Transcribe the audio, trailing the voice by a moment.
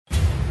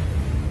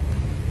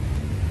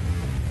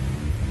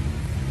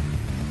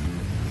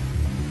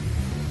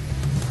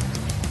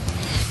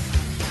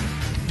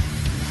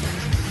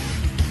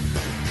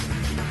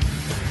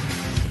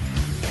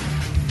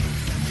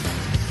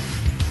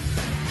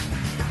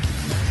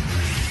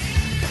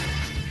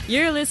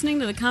You're listening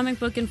to the Comic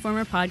Book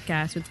Informer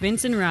podcast with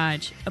Vince and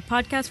Raj, a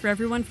podcast for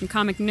everyone from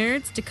comic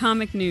nerds to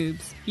comic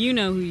noobs. You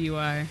know who you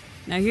are.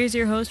 Now here's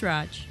your host,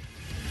 Raj.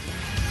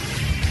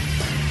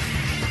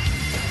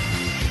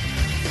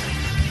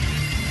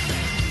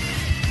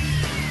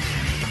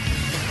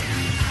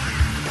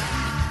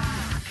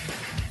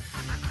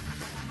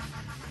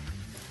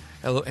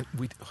 Hello, and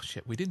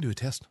we didn't do a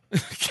test.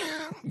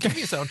 Give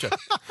me a sound check.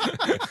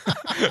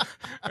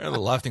 The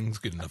laughing's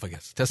good enough, I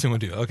guess. Testing 1,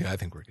 2. Okay, I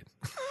think we're good.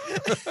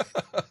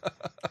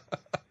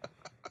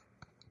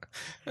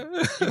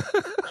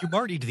 You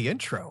Martied the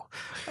intro.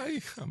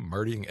 I'm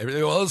Martying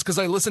everything. Well, it's because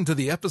I listened to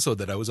the episode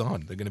that I was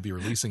on. They're going to be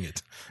releasing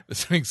it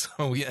this week.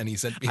 So, and he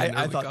sent me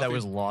I thought that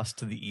was lost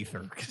to the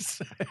ether.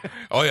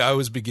 Oh, yeah, I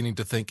was beginning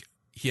to think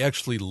he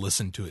actually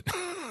listened to it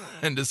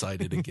and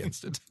decided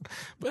against it.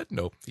 But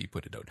no, he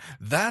put it out.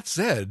 That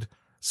said,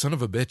 son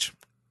of a bitch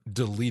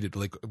deleted.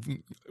 Like,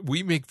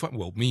 we make fun,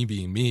 well, me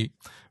being me,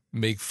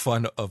 make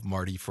fun of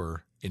Marty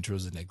for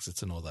intros and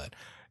exits and all that.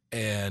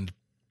 And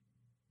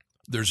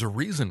there's a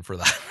reason for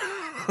that.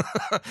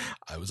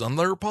 I was on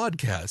their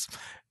podcast,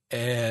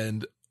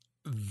 and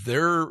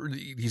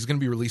he's going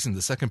to be releasing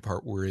the second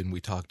part wherein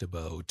we talked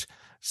about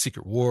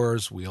Secret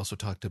Wars. We also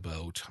talked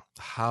about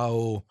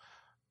how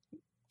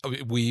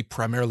we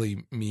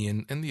primarily, me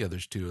and the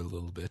others too a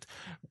little bit,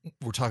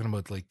 we're talking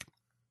about like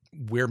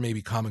where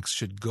maybe comics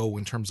should go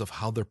in terms of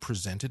how they're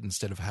presented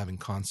instead of having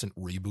constant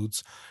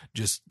reboots.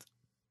 Just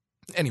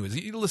anyways,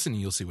 you listen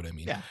and you'll see what I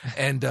mean. Yeah.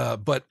 And,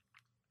 but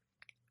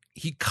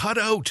he cut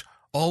out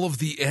all of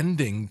the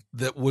ending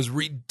that was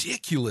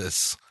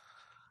ridiculous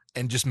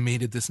and just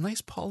made it this nice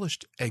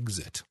polished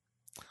exit.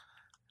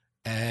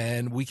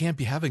 And we can't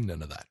be having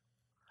none of that.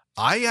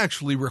 I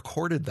actually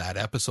recorded that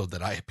episode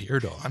that I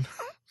appeared on.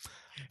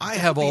 I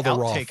have all the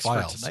raw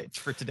files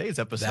for today's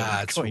episode.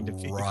 That's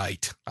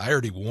right. I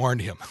already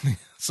warned him.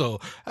 So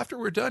after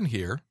we're done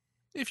here,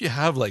 if you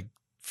have like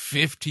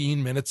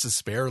 15 minutes to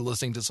spare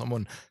listening to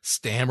someone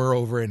stammer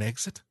over an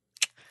exit,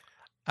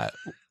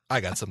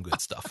 I got some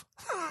good stuff.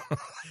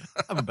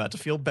 I'm about to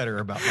feel better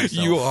about myself.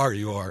 You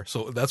are.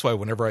 So that's why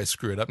whenever I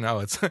screw it up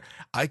now,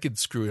 I could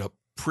screw it up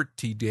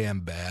pretty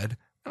damn bad,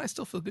 and I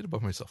still feel good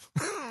about myself.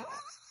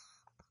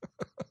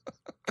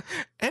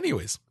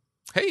 Anyways,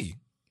 hey,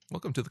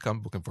 welcome to the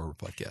Comic Book Informer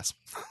podcast.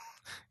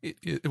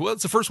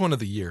 It's the first one of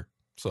the year,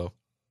 so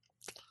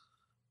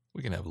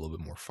we can have a little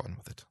bit more fun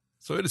with it.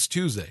 So it is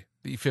Tuesday,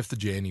 the 5th of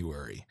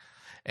January,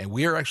 and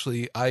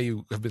I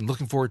have been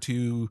looking forward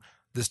to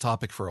this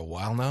topic for a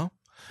while now,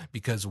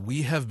 because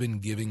we have been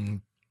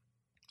giving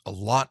a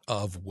lot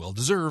of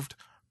well-deserved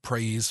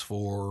praise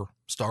for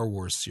Star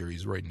Wars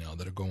series right now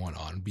that are going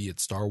on, be it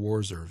Star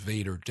Wars or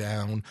Vader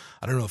Down.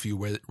 I don't know if you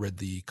read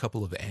the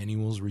couple of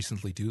annuals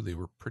recently too. They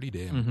were pretty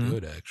damn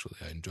good, actually.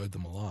 I enjoyed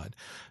them a lot.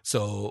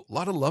 So a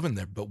lot of love in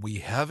there, but we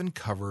haven't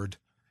covered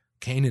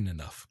Kanan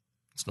enough.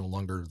 It's no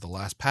longer the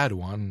last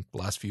Padawan. The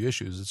last few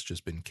issues, it's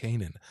just been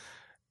Kanan.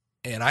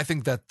 And I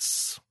think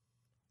that's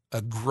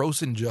a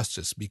gross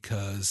injustice,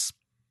 because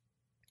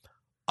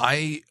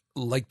I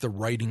like the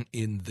writing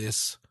in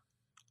this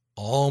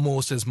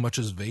almost as much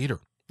as Vader.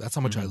 That's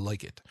how much I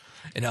like it.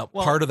 And now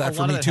part of that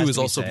for me too is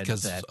also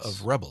because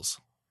of Rebels.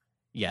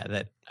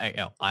 Yeah,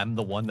 I'm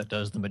the one that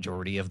does the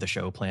majority of the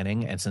show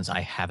planning, and since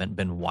I haven't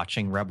been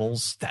watching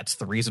Rebels, that's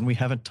the reason we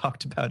haven't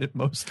talked about it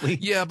mostly.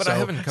 Yeah, but I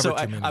haven't covered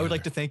too many. I would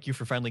like to thank you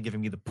for finally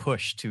giving me the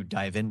push to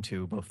dive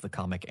into both the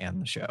comic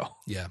and the show.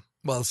 Yeah.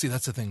 Well, see,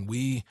 that's the thing.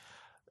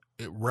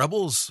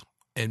 Rebels,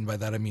 and by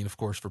that I mean, of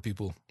course, for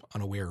people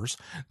unawares,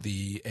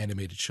 the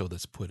animated show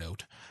that's put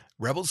out,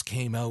 Rebels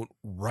came out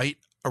right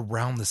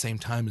around the same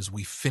time as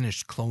we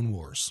finished Clone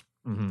Wars.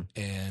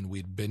 And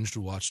we'd binged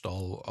and watched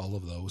all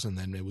of those, and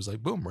then it was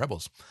like, boom,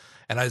 Rebels.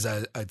 And as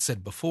I'd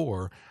said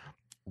before,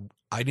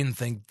 I didn't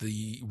think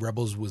the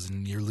Rebels was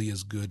nearly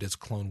as good as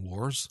Clone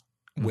Wars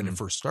when it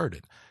first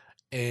started.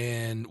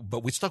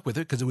 But we stuck with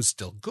it because it was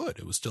still good.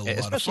 It was still a lot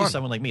of fun. Especially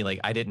someone like me. Like,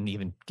 I didn't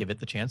even give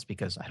it the chance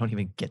because I don't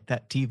even get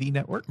that TV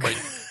network. Right.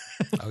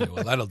 Okay,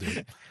 well, that'll do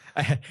it.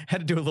 I had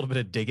to do a little bit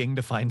of digging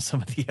to find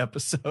some of the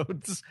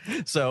episodes.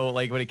 So,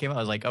 like, when it came out, I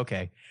was like,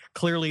 okay,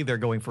 clearly they're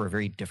going for a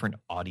very different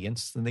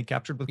audience than they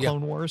captured with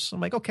Clone Wars. I'm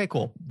like, okay,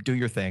 cool. Do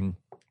your thing.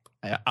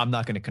 I'm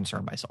not going to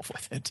concern myself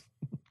with it.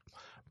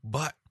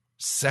 But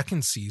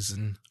second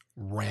season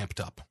ramped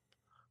up.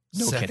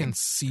 Second kidding.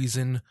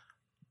 Season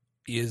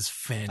is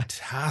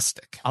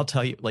fantastic. I'll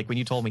tell you, like, when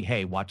you told me,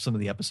 hey, watch some of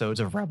the episodes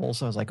of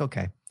Rebels, I was like,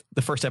 okay.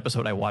 The first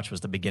episode I watched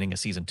was the beginning of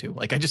season 2.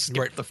 Like, I just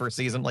skipped the first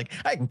season. Like,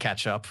 I can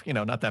catch up,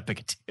 not that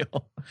big a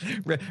deal.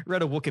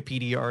 Read a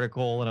Wikipedia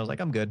article and I was like,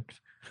 I'm good.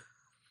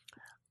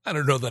 I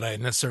don't know that I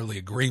necessarily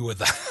agree with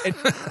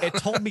that. It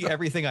told me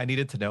everything I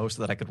needed to know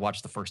so that I could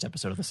watch the first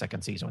episode of the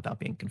second season without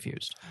being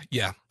confused.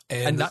 Yeah.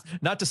 And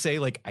not to say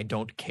like I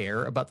don't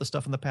care about the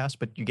stuff in the past,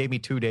 but you gave me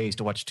 2 days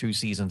to watch 2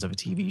 seasons of a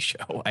TV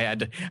show. I had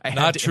to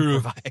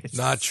improvise.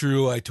 Not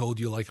true. I told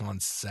you like on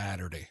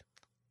Saturday.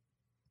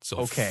 So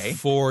okay.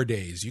 4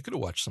 days. You could have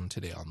watched some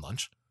today on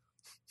lunch.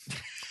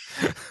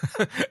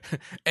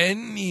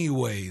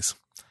 Anyways,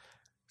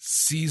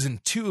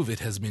 Season 2 of it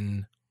has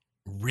been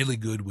really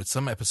good, with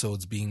some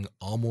episodes being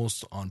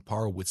almost on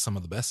par with some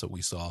of the best that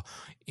we saw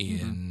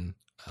in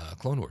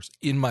Clone Wars,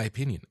 in my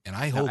opinion. And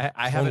I hold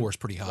Clone Wars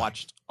pretty high.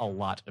 Watched a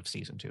lot of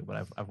season 2,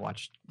 but I've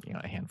watched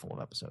a handful of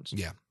episodes.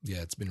 Yeah,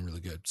 it's been really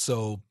good.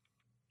 So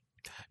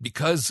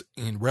because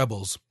in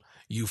Rebels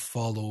you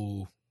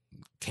follow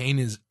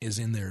Kanan is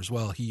in there as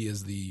well.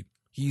 He's the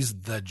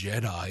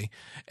Jedi,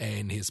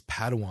 and his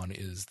Padawan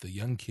is the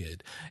young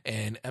kid.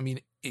 And I mean,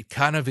 it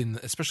kind of,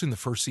 especially in the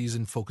first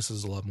season,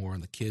 focuses a lot more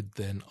on the kid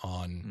than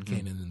on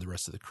Kanan and the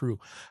rest of the crew.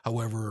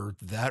 However,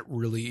 that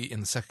really in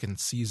the second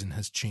season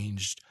has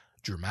changed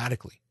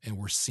dramatically, and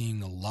we're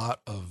seeing a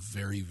lot of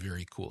very,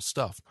 very cool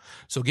stuff.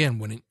 So again,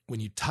 when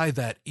you tie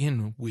that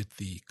in with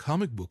the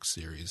comic book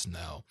series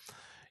now,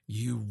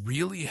 you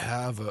really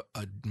have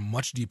a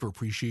much deeper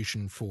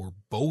appreciation for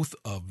both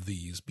of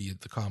these, be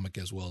it the comic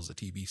as well as the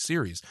TV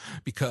series,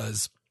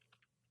 because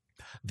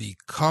the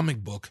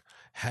comic book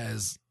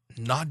has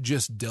not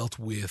just dealt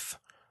with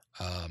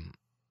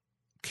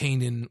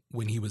Kanan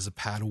when he was a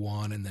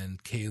Padawan, and then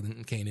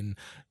Kanan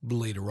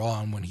later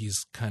on when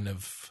he's kind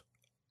of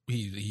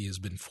he has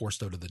been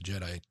forced out of the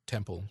Jedi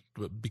Temple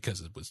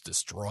because it was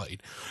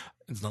destroyed.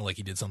 It's not like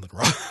he did something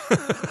wrong.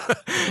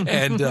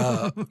 And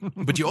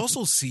but you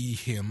also see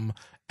him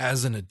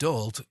as an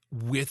adult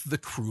with the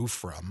crew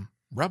from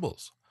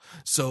Rebels.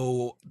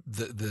 So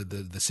the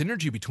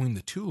synergy between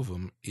the two of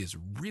them is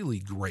really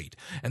great.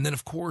 And then,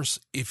 of course,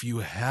 if you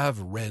have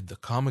read the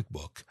comic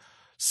book,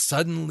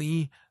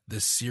 suddenly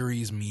the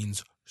series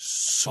means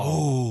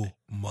so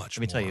much more. Let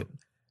me tell you,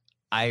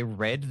 I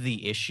read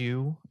the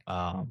issue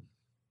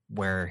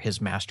where his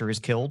master is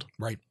killed.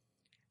 Right.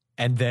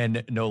 And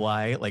then, no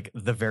lie, like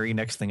the very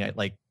next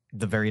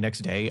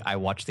day, I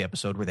watched the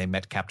episode where they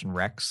met Captain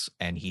Rex,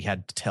 and he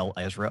had to tell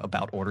Ezra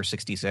about Order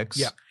 66.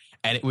 Yeah.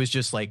 And it was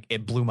just like,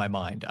 it blew my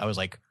mind. I was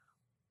like,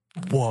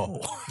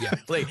 whoa. Yeah.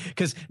 Like,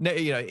 because,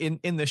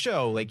 in the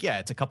show, like, yeah,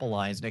 it's a couple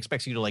lines and it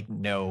expects you to like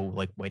know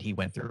like what he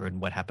went through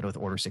and what happened with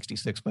Order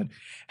 66. But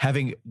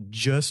having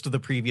just the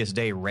previous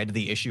day read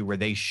the issue where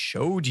they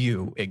showed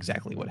you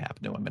exactly what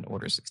happened to him in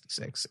Order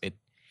 66,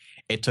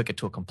 it took it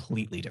to a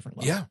completely different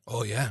level. Yeah.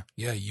 Oh, yeah.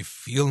 Yeah. You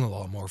feel a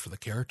lot more for the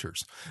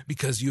characters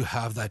because you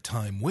have that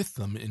time with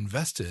them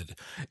invested.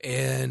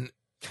 And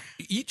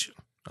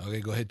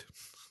okay, go ahead.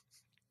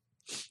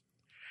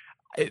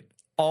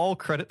 All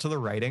credit to the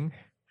writing.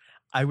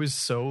 I was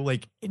so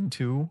like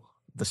into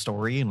the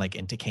story and like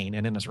into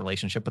Kanan and his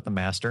relationship with the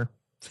Master.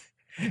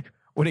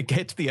 When it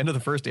gets to the end of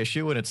the first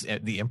issue and it's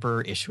the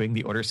Emperor issuing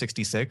the Order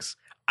 66,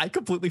 I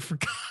completely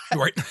forgot.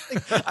 Right.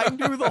 I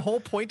knew the whole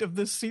point of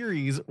this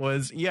series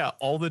was,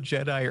 all the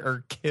Jedi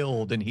are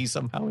killed and he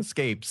somehow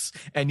escapes.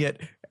 And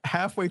yet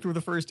halfway through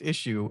the first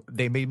issue,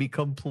 they made me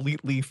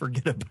completely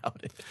forget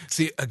about it.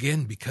 See,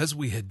 again, because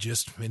we had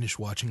just finished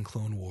watching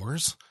Clone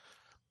Wars,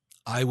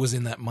 I was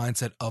in that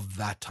mindset of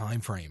that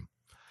time frame.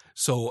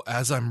 So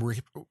as I'm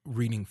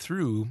reading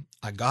through,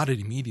 I got it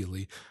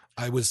immediately.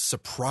 I was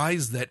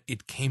surprised that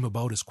it came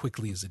about as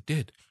quickly as it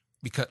did.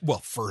 Because, well,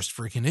 first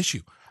freaking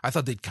issue. I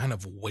thought they'd kind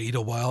of wait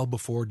a while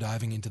before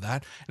diving into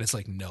that. And it's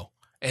like, no.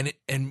 And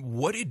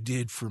what it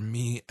did for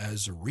me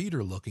as a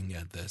reader looking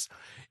at this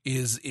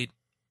is it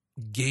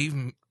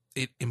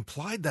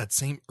implied that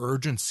same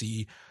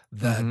urgency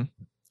that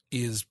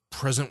is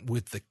present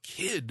with the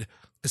kid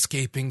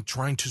escaping,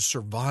 trying to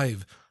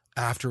survive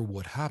after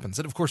what happens.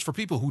 And of course, for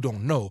people who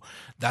don't know,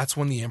 that's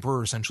when the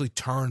Emperor essentially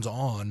turns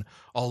on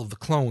all of the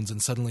clones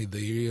and suddenly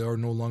they are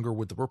no longer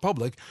with the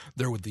Republic,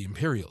 they're with the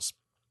Imperials.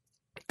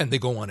 And they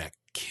go on a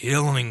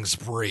killing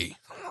spree.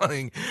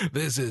 Like,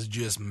 this is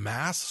just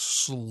mass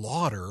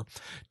slaughter,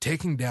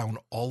 taking down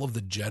all of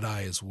the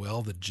Jedi as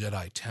well, the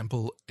Jedi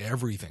Temple,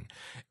 everything.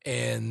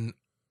 And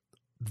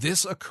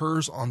this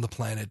occurs on the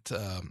planet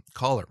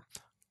Kaller,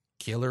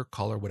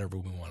 whatever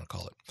we want to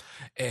call it.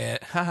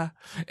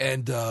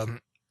 And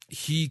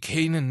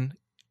Kanan,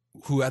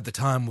 who at the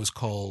time was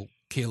called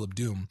Caleb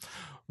Doom,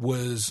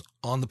 was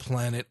on the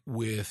planet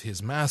with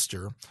his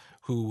master,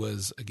 who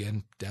was,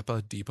 again,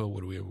 Deepa,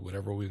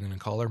 whatever we're going to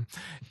call her.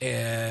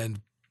 And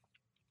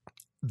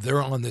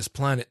they're on this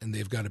planet and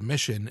they've got a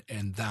mission,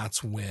 and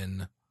that's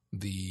when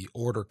the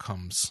order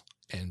comes.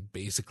 And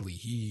basically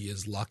he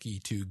is lucky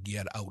to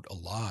get out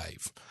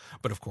alive.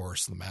 But of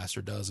course the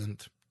master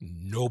doesn't.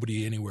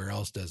 Nobody anywhere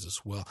else does as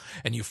well.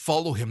 And you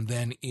follow him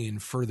then in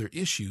further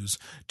issues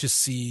to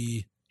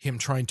see him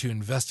trying to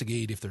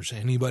investigate if there's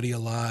anybody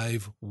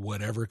alive,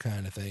 whatever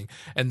kind of thing,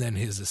 and then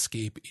his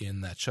escape in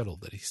that shuttle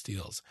that he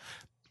steals.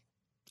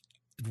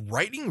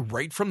 Writing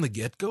right from the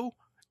get-go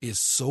is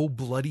so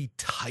bloody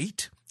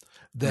tight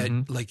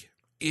that like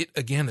it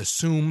again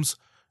assumes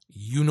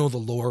you know the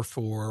lore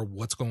for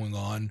what's going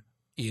on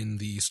in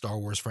the Star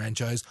Wars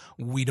franchise.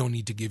 We don't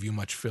need to give you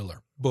much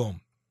filler.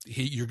 Boom.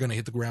 You're going to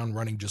hit the ground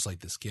running just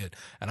like this kid.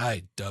 And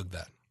I dug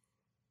that.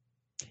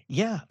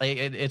 Yeah,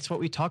 it's what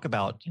we talk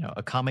about,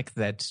 a comic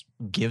that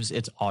gives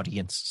its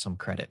audience some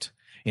credit,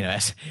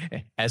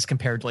 as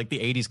compared to like the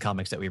 80s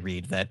comics that we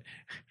read that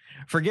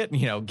Forget,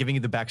 giving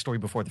you the backstory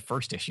before the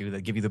first issue.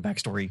 They give you the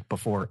backstory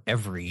before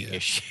every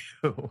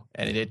issue.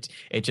 And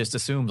it just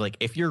assumes, like,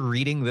 if you're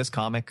reading this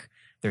comic,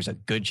 there's a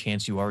good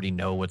chance you already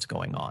know what's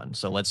going on.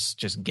 So let's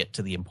just get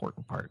to the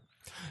important part.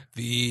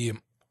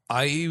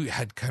 I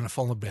had kind of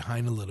fallen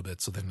behind a little bit,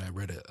 so then I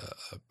read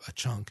a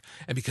chunk.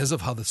 And because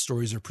of how the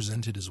stories are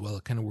presented as well,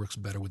 it kind of works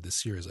better with this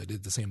series. I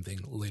did the same thing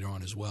later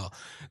on as well.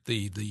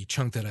 The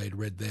chunk that I had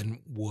read then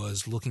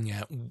was looking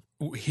at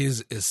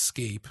his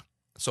escape.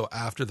 So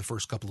after the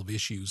first couple of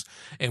issues,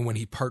 and when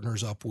he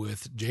partners up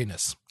with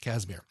Janus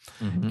Casimir,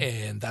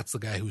 and that's the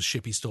guy whose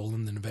ship he stole,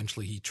 and then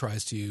eventually he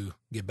tries to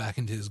get back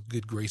into his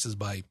good graces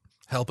by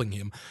helping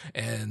him,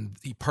 and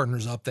he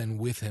partners up then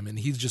with him, and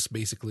he's just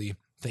basically,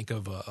 think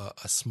of a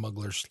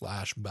smuggler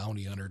 /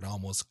 bounty hunter,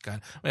 almost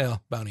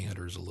bounty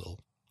hunter is a little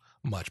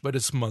much, but a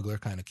smuggler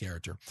kind of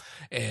character.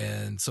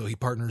 And so he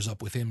partners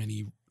up with him, and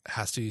he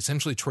has to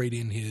essentially trade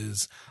in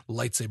his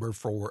lightsaber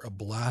for a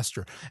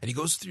blaster. And he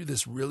goes through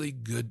this really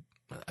good,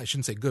 I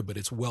shouldn't say good, but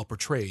it's well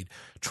portrayed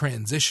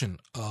transition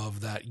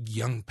of that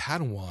young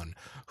Padawan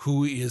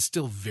who is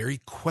still very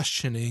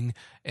questioning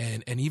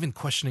and even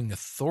questioning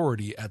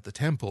authority at the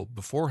temple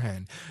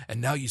beforehand.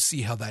 And now you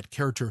see how that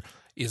character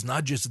is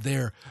not just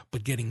there,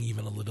 but getting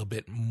even a little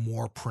bit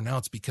more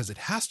pronounced because it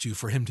has to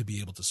for him to be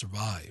able to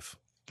survive.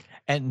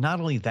 And not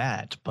only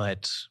that,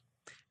 but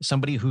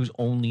somebody who's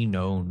only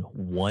known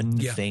one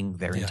thing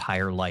their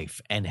entire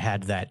life and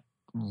had that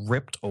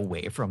ripped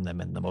away from them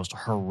in the most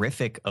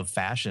horrific of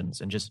fashions.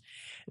 And just,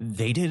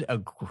 they did a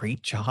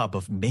great job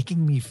of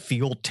making me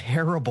feel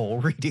terrible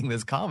reading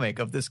this comic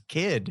of this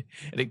kid.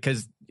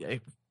 Because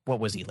what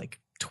was he, like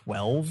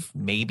 12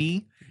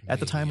 maybe at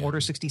the time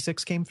Order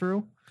 66 came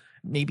through?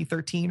 Maybe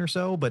 13 or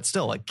so, but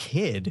still a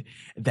kid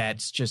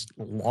that's just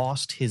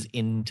lost his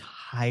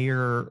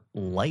entire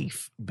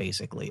life.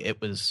 Basically,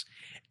 it was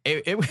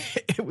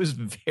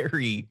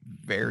very,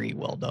 very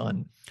well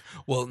done.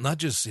 Well, not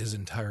just his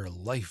entire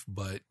life,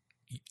 but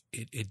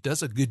it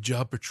does a good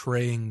job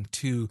portraying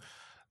too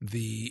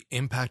the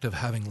impact of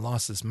having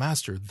lost his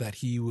master that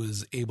he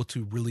was able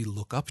to really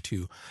look up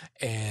to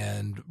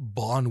and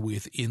bond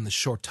with in the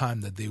short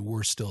time that they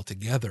were still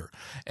together.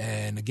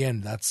 And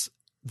again, that's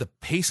the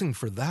pacing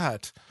for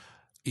that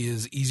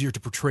is easier to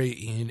portray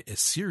in a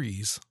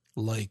series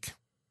like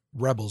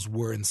Rebels,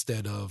 where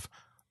instead of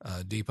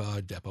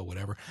Depa,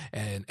 whatever,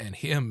 and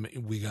him,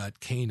 we got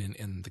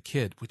Kanan and the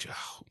kid, which,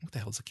 what the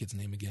hell's the kid's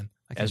name again?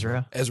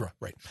 Ezra,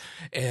 right.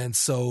 And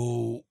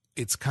so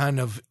it's kind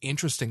of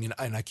interesting,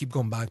 and I keep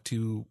going back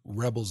to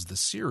Rebels, the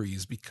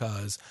series,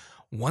 because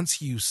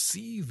once you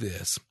see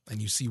this and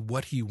you see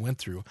what he went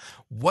through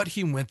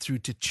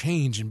to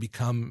change and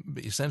become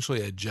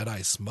essentially a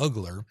Jedi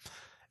smuggler,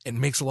 it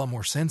makes a lot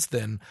more sense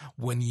than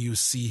when you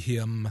see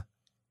him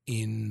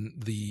in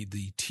the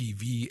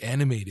TV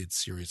animated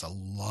series. A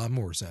lot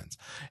more sense.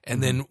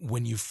 And then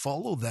when you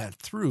follow that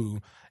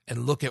through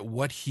and look at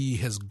what he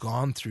has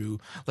gone through,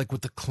 like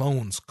with the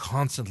clones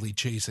constantly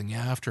chasing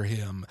after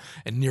him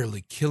and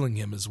nearly killing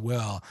him as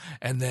well,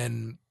 and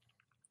then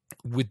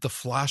with the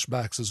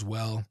flashbacks as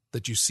well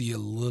that you see a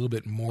little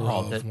bit more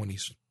of when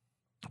he's...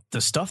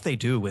 The stuff they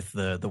do with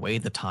the way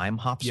the time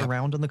hops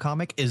around in the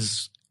comic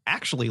is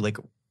actually like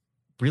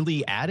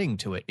really adding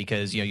to it,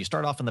 because you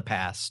start off in the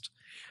past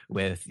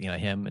with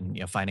him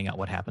and finding out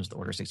what happens to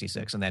Order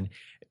 66, and then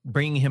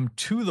bringing him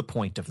to the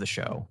point of the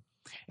show,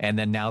 and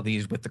then now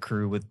he's with the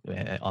crew with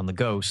on the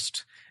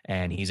Ghost,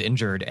 and he's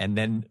injured, and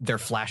then they're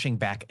flashing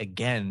back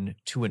again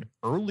to an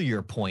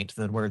earlier point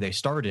than where they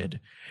started,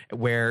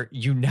 where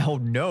you now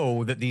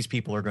know that these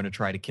people are going to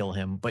try to kill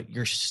him, but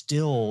you're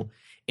still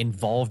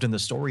involved in the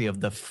story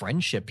of the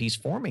friendship he's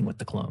forming with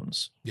the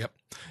clones. Yep.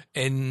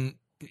 And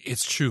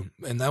it's true.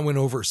 And that went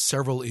over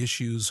several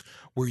issues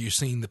where you're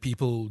seeing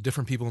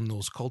different people in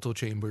those culto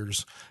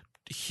chambers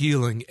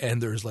healing.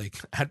 And there's like,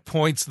 at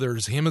points,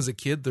 there's him as a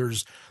kid,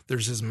 there's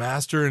his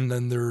master, and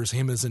then there's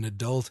him as an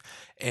adult.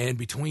 And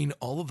between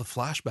all of the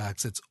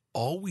flashbacks, it's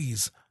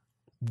always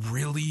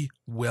really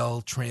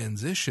well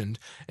transitioned,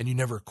 and you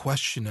never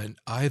question it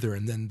either.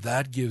 And then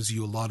that gives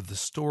you a lot of the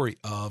story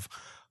of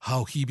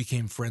how he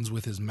became friends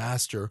with his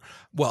master.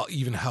 Well,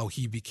 even how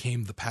he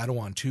became the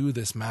Padawan to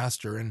this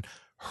master, and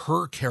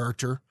her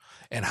character,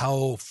 and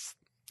how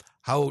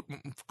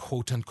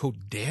quote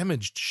unquote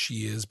damaged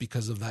she is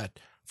because of that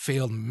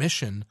failed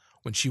mission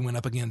when she went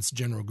up against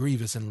General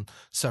Grievous and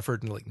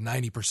suffered like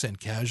 90%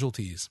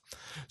 casualties.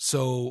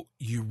 So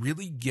you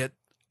really get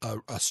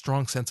a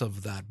strong sense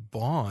of that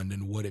bond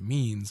and what it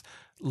means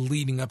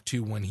leading up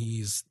to when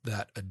he's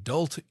that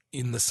adult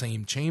in the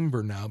same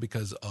chamber now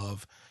because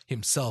of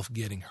himself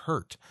getting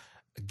hurt.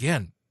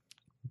 Again,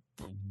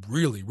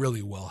 really,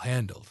 really well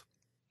handled.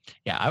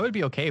 Yeah, I would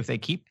be okay if they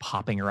keep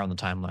hopping around the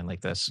timeline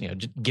like this,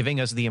 just giving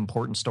us the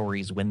important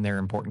stories when they're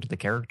important to the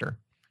character.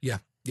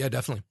 Yeah,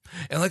 definitely.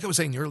 And like I was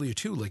saying earlier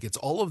too, like it's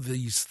all of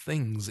these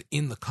things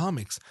in the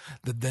comics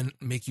that then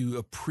make you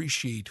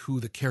appreciate who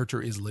the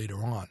character is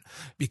later on.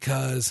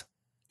 Because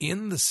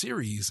in the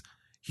series,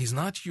 he's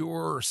not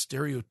your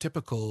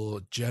stereotypical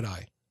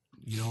Jedi.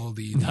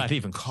 the Not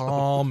even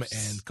calm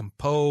close. and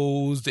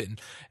composed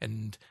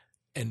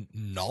and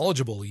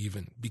knowledgeable,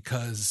 even,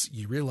 because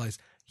you realize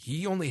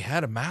he only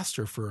had a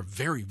master for a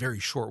very, very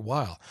short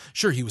while.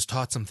 Sure, he was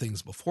taught some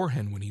things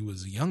beforehand when he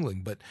was a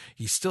youngling, but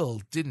he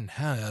still didn't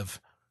have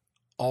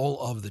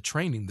all of the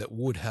training that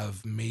would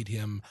have made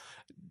him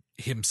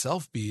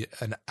himself be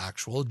an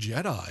actual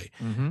Jedi.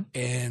 Mm-hmm.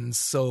 And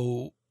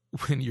so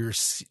when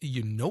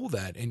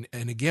that,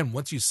 and again,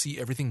 once you see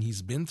everything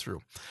he's been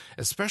through,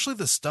 especially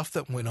the stuff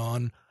that went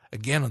on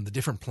again on the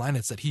different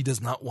planets that he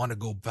does not want to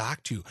go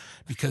back to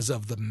because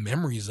of the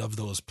memories of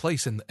those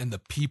places and the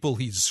people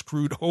he's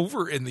screwed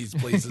over in these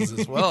places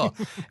as well.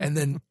 And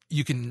then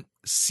you can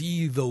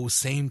see those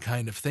same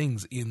kind of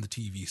things in the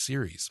TV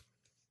series.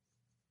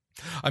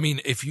 I mean,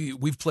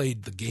 we've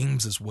played the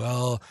games as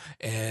well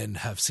and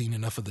have seen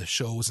enough of the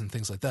shows and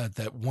things like that,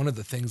 that one of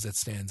the things that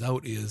stands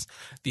out is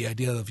the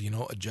idea of, a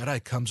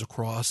Jedi comes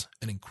across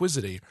an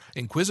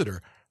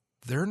Inquisitor,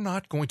 they're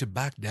not going to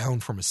back down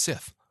from a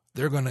Sith.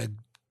 They're going to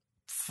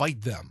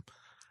fight them.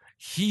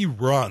 He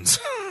runs.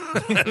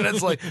 And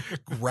it's like,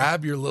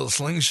 grab your little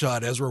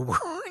slingshot, Ezra, we're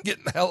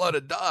getting the hell out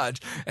of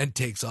Dodge, and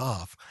takes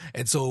off.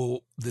 And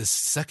so this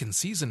second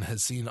season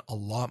has seen a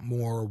lot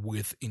more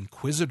with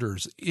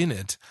Inquisitors in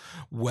it,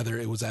 whether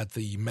it was at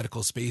the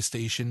medical space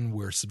station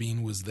where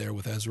Sabine was there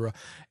with Ezra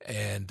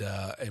and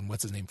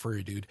what's his name,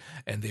 furry dude,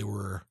 and they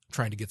were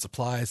trying to get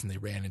supplies and they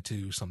ran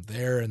into some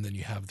there. And then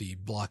you have the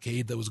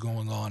blockade that was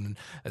going on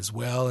as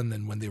well. And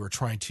then when they were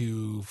trying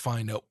to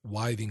find out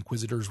why the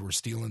Inquisitors were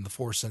stealing the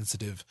Force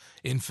sensitive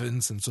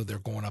infants, and so they're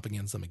going up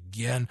against them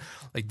again.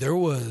 Like, there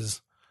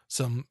was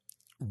some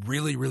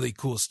really, really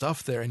cool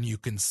stuff there. And you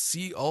can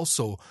see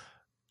also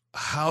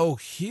how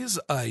his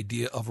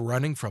idea of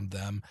running from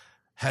them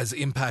has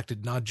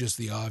impacted not just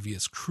the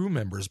obvious crew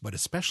members, but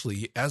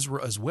especially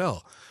Ezra as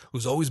well,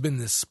 who's always been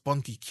this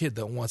spunky kid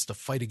that wants to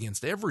fight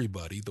against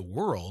everybody, the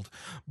world.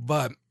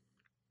 But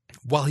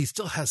while he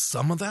still has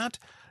some of that,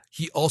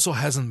 he also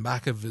has in the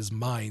back of his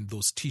mind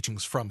those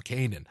teachings from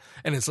Kanan.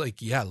 And it's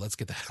like, yeah, let's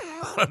get the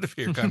hell out of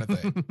here kind of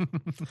thing.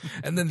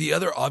 And then the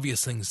other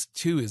obvious things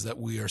too is that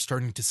we are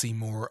starting to see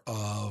more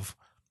of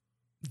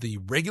the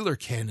regular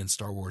canon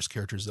Star Wars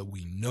characters that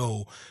we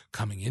know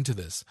coming into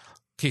this.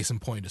 Case in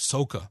point,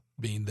 Ahsoka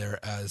being there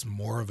as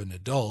more of an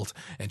adult,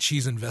 and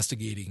she's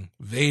investigating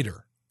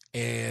Vader.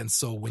 And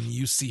so when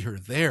you see her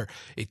there,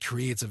 it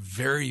creates a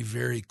very,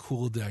 very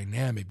cool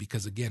dynamic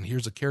because, again,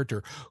 here's a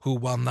character who,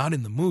 while not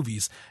in the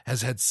movies,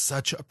 has had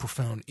such a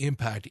profound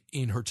impact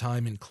in her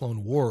time in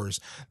Clone Wars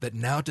that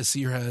now to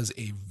see her as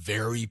a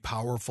very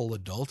powerful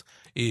adult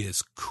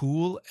is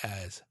cool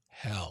as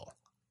hell.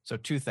 So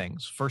two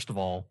things. First of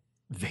all,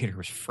 Vader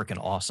was freaking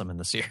awesome in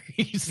the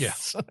series.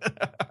 Yes.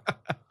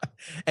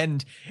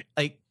 And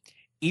like,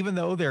 even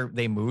though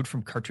they moved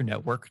from Cartoon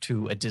Network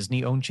to a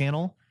Disney-owned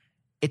channel,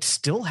 it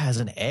still has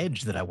an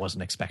edge that I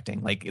wasn't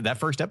expecting. Like that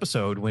first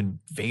episode when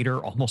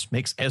Vader almost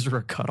makes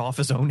Ezra cut off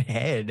his own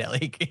head,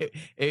 like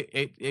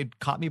it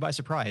caught me by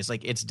surprise.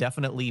 Like it's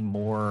definitely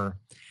more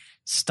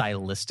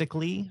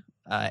stylistically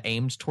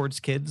aimed towards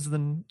kids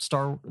than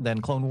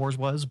Clone Wars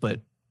was,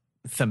 but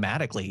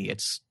thematically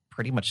it's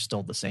pretty much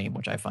still the same,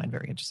 which I find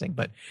very interesting.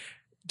 But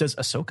does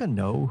Ahsoka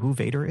know who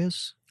Vader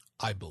is?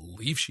 I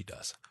believe she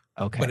does.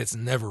 Okay. But it's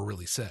never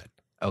really said.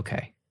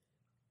 Okay.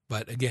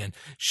 But again,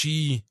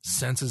 she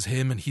senses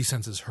him and he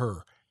senses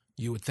her.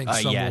 You would think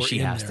somewhere yeah, she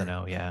in has there. to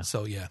know, yeah.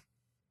 So, yeah.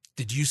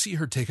 Did you see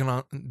her taking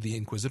on the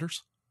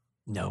Inquisitors?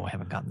 No, I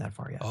haven't gotten that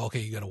far yet. Oh, okay,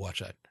 you got to watch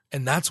that.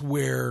 And that's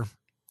where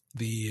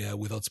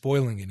without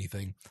spoiling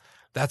anything,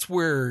 that's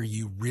where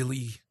you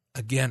really,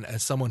 again,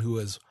 as someone who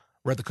has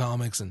read the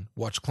comics and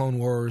watched Clone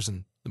Wars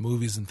and the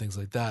movies and things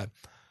like that,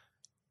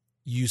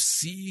 you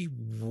see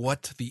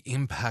what the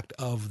impact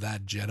of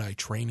that Jedi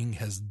training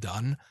has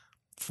done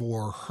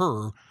for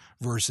her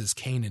versus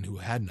Kanan, who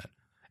hadn't.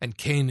 And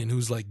Kanan,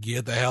 who's like,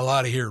 get the hell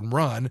out of here and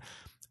run.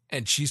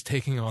 And she's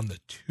taking on the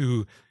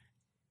two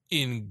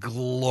in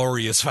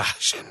glorious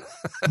fashion.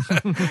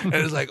 And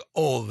it's like,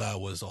 oh,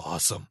 that was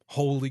awesome.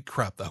 Holy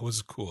crap, that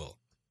was cool.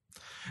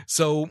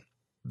 So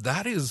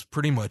that is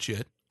pretty much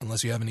it,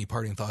 unless you have any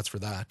parting thoughts for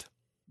that.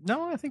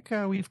 No, I think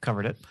we've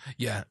covered it.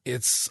 Yeah,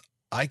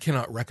 I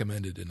cannot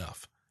recommend it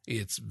enough.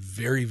 It's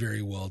very,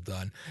 very well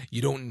done.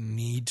 You don't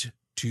need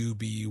to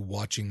be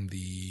watching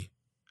the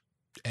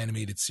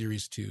animated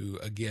series to,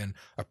 again,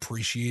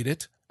 appreciate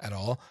it at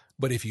all.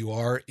 But if you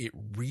are, it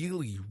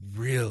really,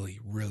 really,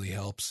 really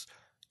helps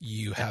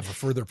you have a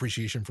further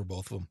appreciation for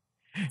both of them.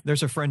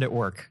 There's a friend at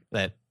work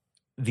that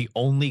the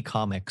only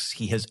comics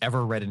he has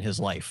ever read in his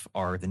life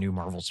are the new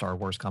Marvel Star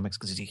Wars comics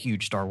because he's a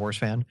huge Star Wars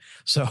fan.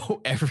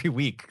 So every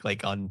week,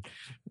 like on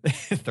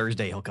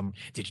Thursday, he'll come,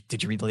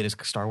 did you read the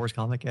latest Star Wars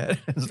comic yet?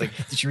 It's like,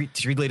 did you read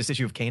the latest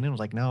issue of Kanan? I was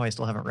like, no, I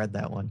still haven't read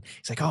that one.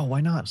 He's like, oh, why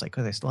not? I was like,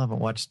 because I still haven't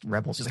watched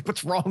Rebels. He's like,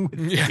 what's wrong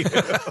with you?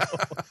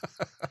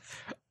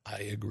 I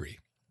agree.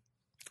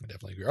 I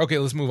definitely agree. Okay,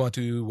 let's move on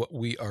to what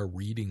we are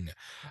reading.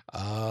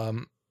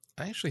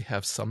 I actually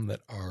have some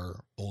that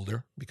are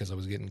older because I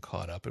was getting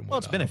caught up in. Well,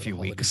 it's been a few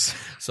weeks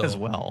as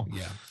well.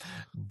 Yeah.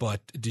 But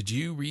did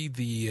you read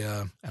the,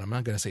 and I'm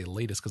not going to say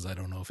latest because I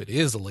don't know if it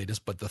is the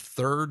latest, but the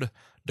third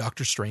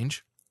Doctor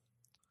Strange,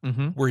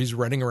 where he's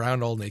running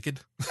around all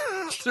naked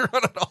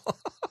throughout it all?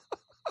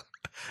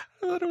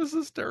 I thought it was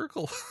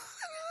hysterical.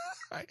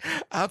 I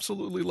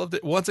absolutely loved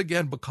it. Once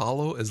again,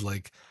 Bacalo is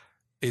like,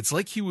 it's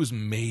like he was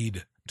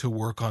made to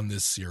work on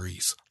this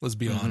series. Let's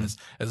be honest.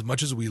 As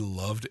much as we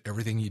loved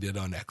everything he did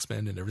on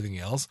X-Men and everything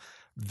else,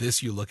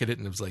 this, you look at it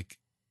and it was like,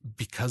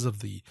 because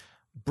of the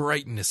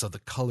brightness of the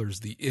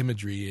colors, the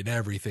imagery and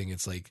everything,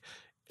 it's like,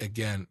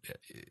 again,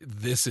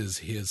 this is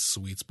his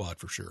sweet spot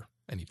for sure.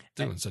 And he's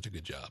doing such a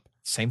good job.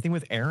 Same thing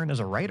with Aaron as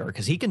a writer,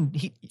 because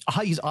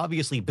he's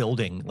obviously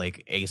building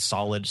like a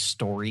solid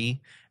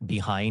story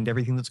behind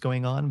everything that's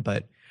going on.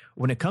 But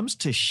when it comes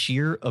to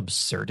sheer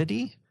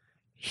absurdity,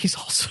 he's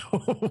also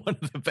one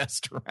of the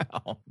best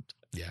around.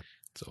 Yeah.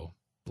 So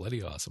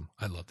bloody awesome.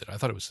 I loved it. I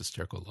thought it was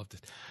hysterical. I loved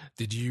it.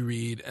 Did you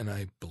read, and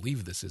I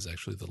believe this is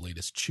actually the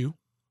latest Chew,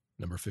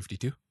 number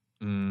 52?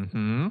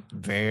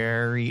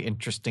 Very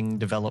interesting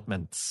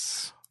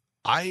developments.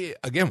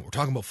 Again, we're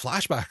talking about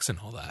flashbacks and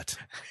all that.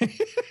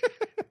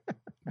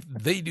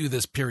 They do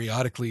this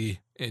periodically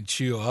in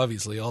Chew,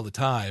 obviously, all the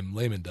time.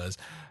 Layman does.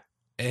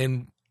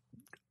 And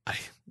I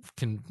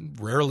can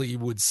rarely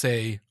would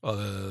say,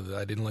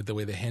 I didn't like the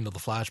way they handled the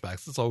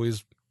flashbacks. It's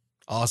always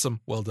awesome.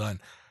 Well done.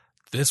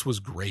 This was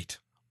great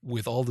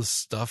with all the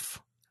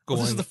stuff going.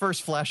 This is the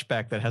first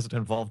flashback that hasn't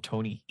involved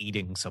Tony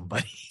eating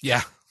somebody.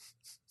 Yeah.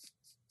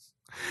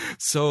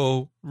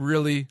 So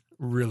really,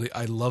 really,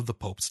 I love the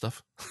Pope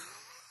stuff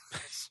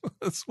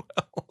as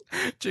well.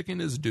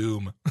 Chicken is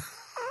doom.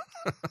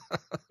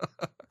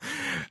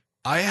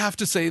 I have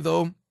to say,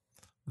 though,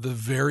 the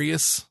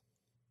various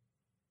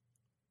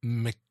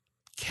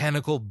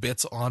mechanical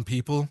bits on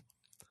people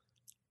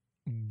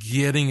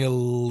getting a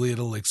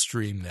little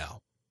extreme now.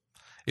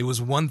 It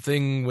was one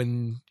thing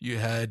when you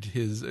had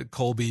his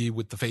Colby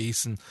with the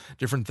face and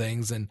different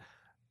things, and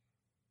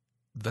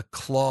the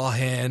claw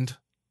hand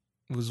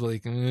was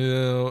like,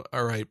 oh,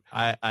 all right.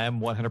 I am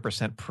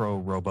 100% pro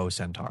Robo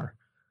Centaur.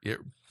 Yeah,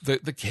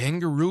 the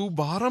kangaroo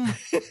bottom.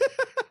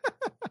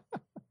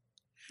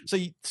 So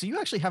you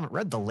actually haven't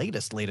read the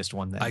latest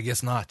one then? I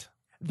guess not.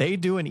 They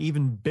do an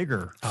even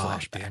bigger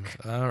flashback. Damn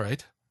it. All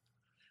right.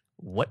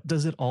 What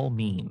does it all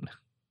mean?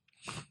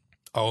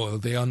 Oh, are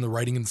they on the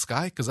writing in the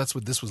sky? Because that's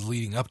what this was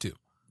leading up to.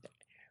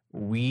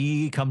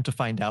 We come to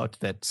find out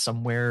that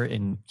somewhere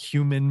in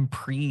human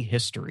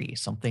prehistory,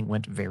 something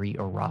went very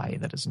awry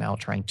that is now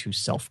trying to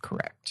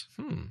self-correct.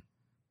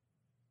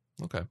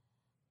 Okay.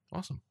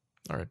 Awesome.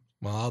 All right.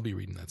 Well, I'll be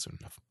reading that soon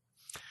enough.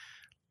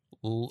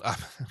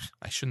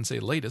 I shouldn't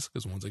say latest,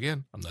 because once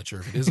again, I'm not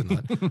sure if it is or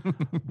not,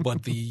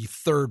 but the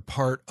third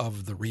part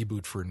of the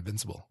reboot for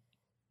Invincible.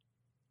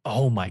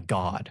 Oh my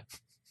God.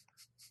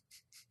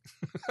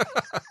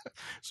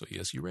 So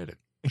yes, you read it.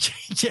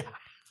 Yeah.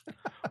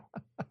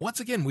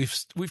 Once again,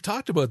 we've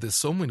talked about this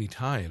so many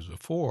times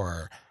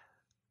before,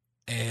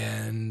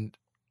 and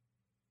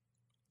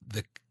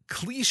the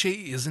cliche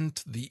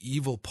isn't the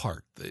evil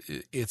part.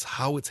 It's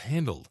how it's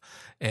handled,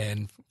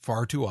 and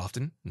far too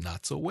often,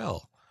 not so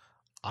well.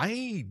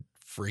 I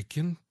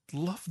freaking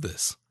love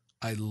this.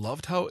 I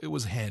loved how it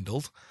was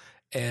handled,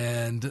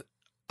 and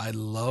I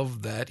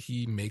love that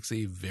he makes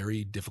a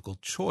very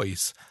difficult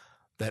choice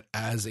that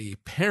as a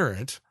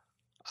parent,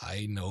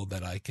 I know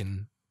that I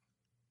can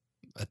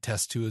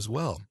attest to as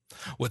well.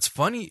 What's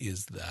funny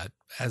is that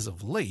as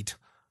of late,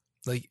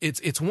 like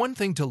it's one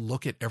thing to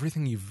look at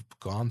everything you've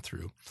gone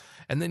through,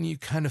 and then you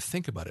kind of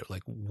think about it,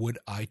 like, would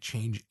I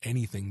change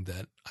anything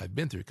that I've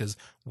been through? Because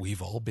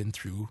we've all been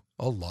through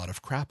a lot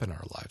of crap in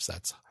our lives.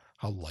 That's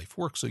how life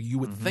works. So you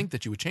would think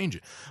that you would change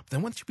it. But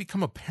then once you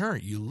become a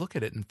parent, you look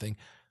at it and think,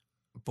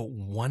 but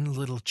one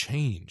little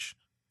change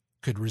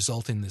could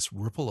result in this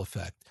ripple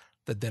effect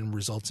that then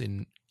results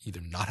in either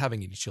not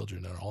having any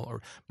children at all,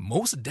 or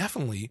most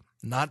definitely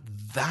not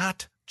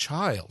that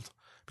child.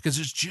 Because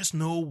there's just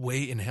no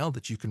way in hell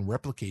that you can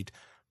replicate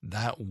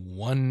that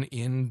one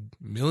in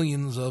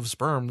millions of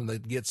sperm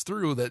that gets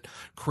through that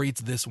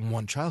creates this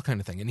one child kind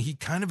of thing. And he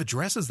kind of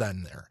addresses that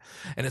in there.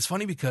 And it's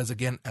funny because,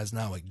 again, as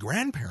now a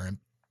grandparent,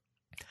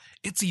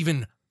 it's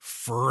even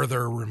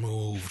further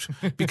removed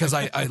because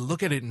I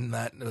look at it in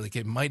that, like,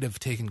 it might have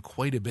taken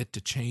quite a bit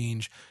to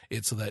change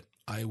it so that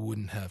I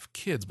wouldn't have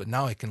kids. But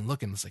now I can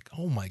look and it's like,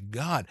 oh my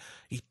God,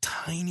 a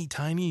tiny,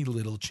 tiny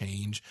little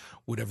change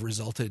would have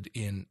resulted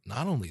in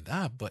not only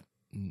that, but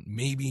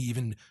maybe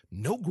even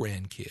no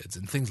grandkids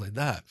and things like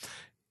that.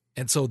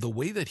 And so the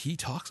way that he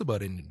talks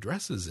about it and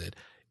addresses it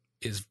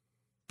is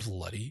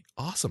bloody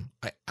awesome.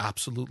 I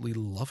absolutely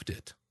loved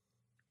it.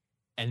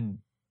 And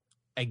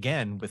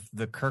again, with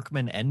the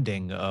Kirkman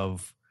ending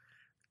of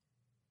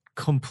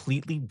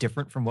completely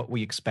different from what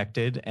we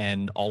expected,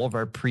 and all of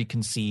our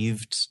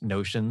preconceived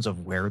notions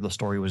of where the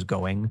story was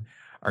going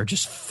are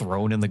just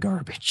thrown in the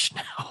garbage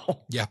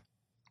now. Yeah.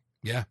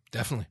 Yeah,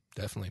 definitely.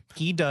 Definitely.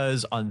 He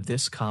does on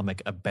this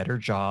comic a better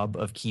job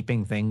of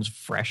keeping things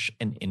fresh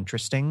and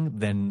interesting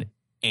than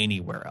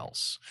anywhere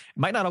else. It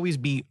might not always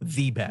be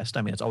the best.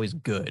 I mean, it's always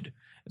good.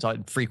 It's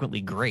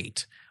frequently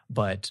great,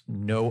 but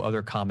no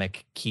other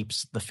comic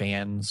keeps the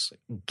fans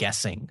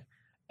guessing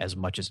as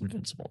much as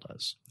Invincible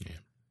does. Yeah.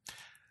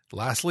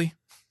 Lastly,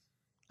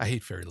 I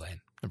hate Fairyland,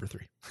 number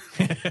 3.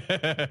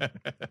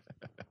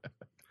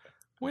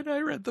 When I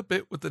read the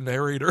bit with the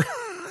narrator,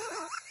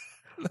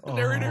 the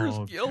narrator's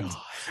guilt,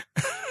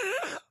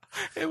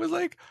 it was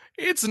like,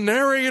 it's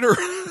narrator.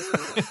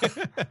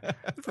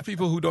 For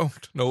people who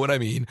don't know what I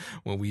mean,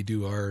 when we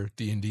do our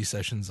D&D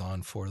sessions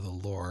on For the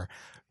Lore,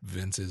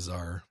 Vince is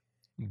our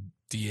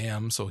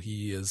DM, so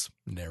he is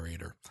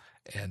narrator.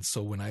 And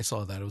so when I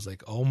saw that, I was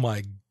like, oh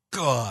my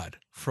God,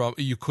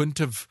 you couldn't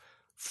have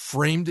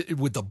framed it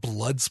with the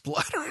blood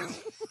splatter.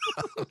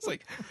 I was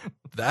like,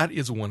 that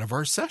is one of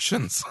our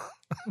sessions.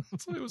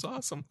 So it was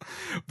awesome.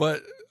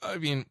 But I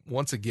mean,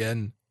 once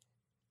again,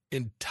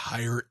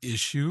 entire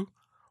issue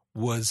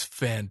was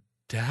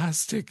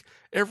fantastic.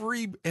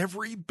 Every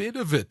bit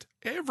of it,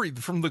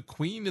 from the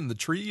queen and the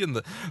tree and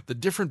the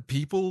different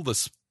people,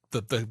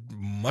 the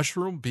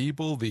mushroom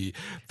people, the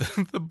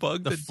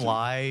bug, the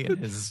fly, and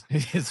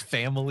his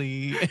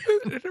family,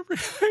 and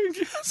everything.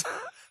 Yes.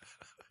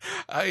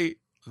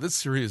 This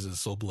series is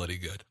so bloody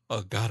good.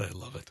 Oh God, I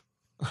love it.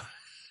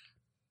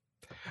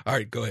 All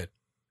right, go ahead.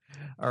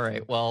 All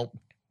right. Well,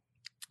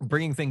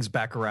 bringing things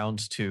back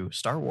around to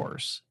Star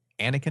Wars,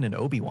 Anakin and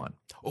Obi-Wan.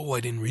 Oh, I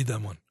didn't read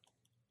that one.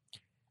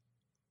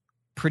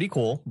 Pretty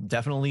cool.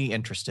 Definitely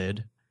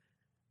interested.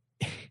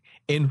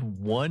 In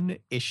one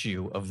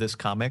issue of this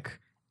comic,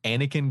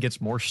 Anakin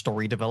gets more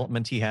story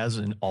development he has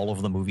in all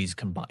of the movies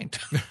combined.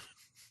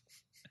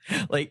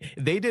 Like,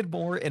 they did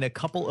more in a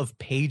couple of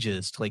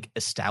pages to like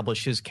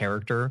establish his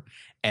character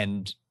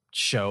and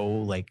show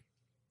like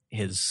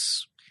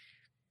his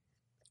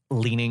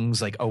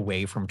leanings like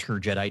away from true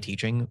Jedi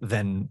teaching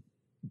than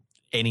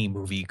any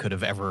movie could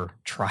have ever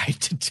tried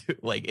to do.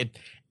 Like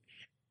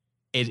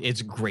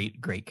it's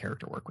great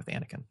character work with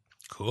Anakin.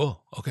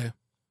 Cool. Okay.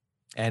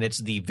 And it's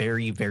the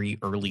very, very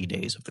early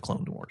days of the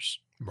Clone Wars.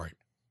 Right.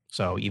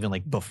 So even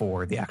like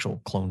before the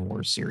actual Clone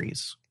Wars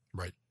series.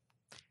 Right.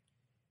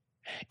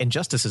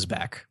 Injustice is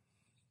back.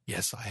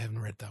 Yes, I haven't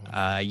read that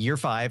one. Year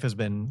 5 has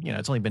been,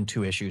 it's only been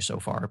 2 issues so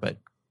far, but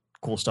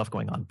cool stuff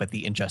going on. But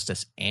the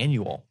Injustice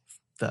Annual,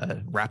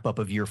 the wrap up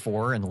of Year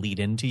 4 and lead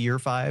into Year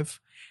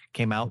 5,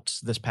 came out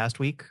this past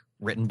week,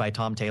 written by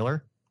Tom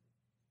Taylor.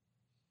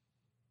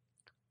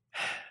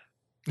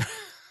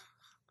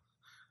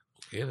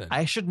 Okay, then.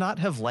 I should not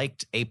have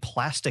liked a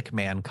Plastic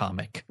Man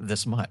comic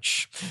this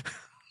much.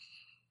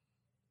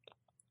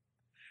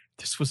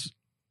 This was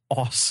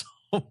awesome.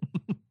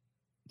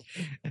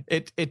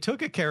 It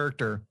took a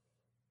character.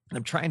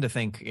 I'm trying to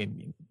think.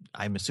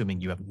 I'm assuming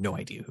you have no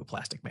idea who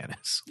Plastic Man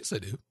is. Yes, I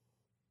do.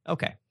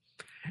 Okay.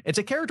 It's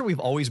a character we've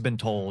always been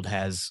told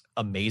has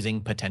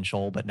amazing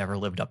potential, but never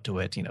lived up to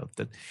it.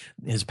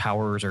 His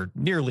powers are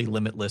nearly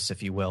limitless,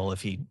 if you will,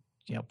 if he,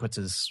 puts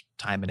his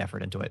time and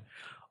effort into it.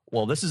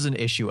 Well, this is an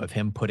issue of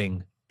him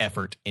putting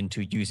effort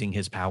into using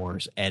his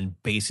powers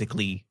and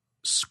basically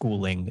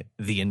schooling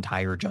the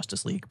entire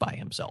Justice League by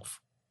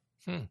himself.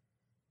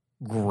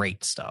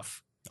 Great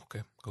stuff.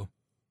 Okay, cool.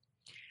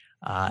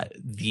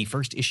 The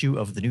first issue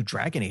of the new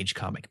Dragon Age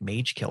comic,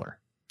 Mage Killer.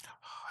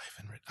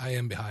 I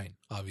am behind,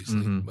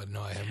 obviously, but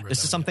no, I haven't read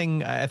This is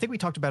something yet. I think we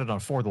talked about it on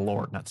For the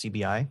Lord, not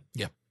CBI.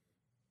 Yeah.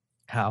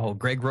 How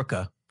Greg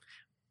Rucka,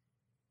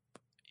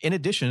 in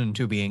addition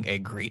to being a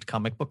great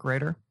comic book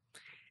writer,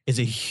 is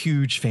a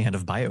huge fan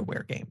of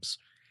BioWare games.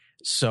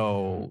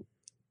 So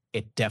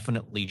it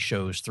definitely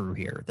shows through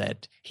here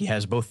that he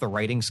has both the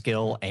writing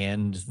skill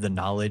and the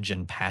knowledge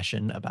and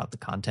passion about the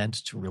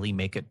content to really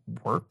make it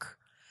work.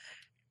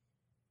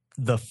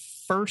 The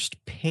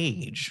first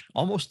page,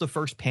 almost the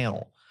first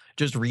panel,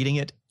 just reading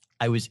it,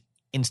 I was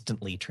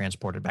instantly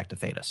transported back to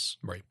Thedas.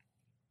 Right.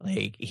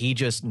 Like, he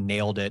just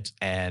nailed it.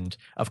 And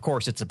of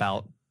course it's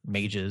about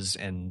mages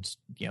and,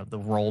 the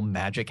role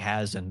magic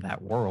has in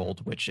that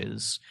world, which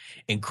is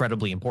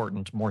incredibly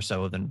important, more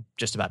so than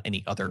just about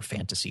any other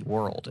fantasy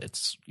world.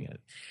 It's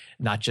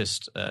not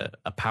just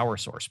a power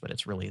source, but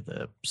it's really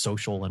the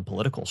social and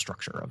political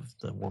structure of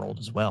the world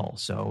as well.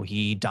 So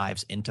he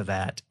dives into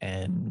that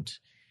and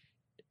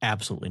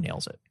absolutely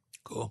nails it.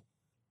 Cool.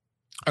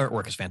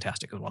 Artwork is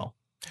fantastic as well.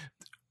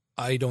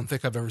 I don't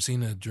think I've ever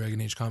seen a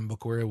Dragon Age comic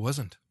book where it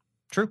wasn't.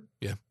 True.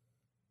 Yeah.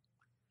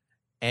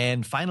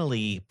 And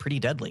finally, Pretty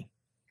Deadly.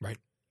 Right.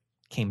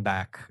 Came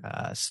back,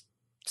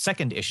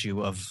 second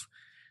issue of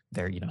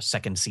their,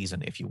 second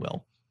season, if you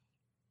will.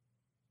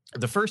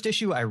 The first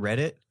issue, I read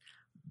it,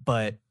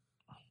 but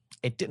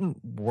it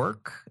didn't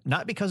work.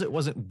 Not because it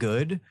wasn't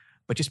good,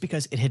 but just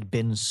because it had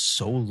been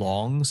so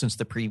long since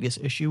the previous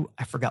issue,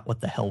 I forgot what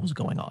the hell was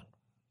going on.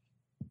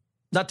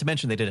 Not to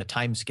mention they did a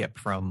time skip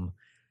from,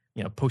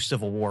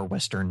 post-Civil War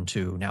Western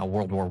to now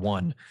World War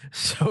I.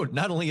 So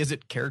not only is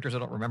it characters I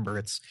don't remember,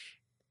 it's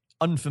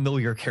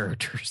unfamiliar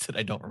characters that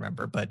I don't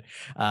remember. But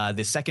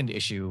the second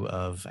issue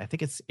of, I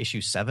think it's issue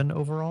 7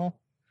 overall,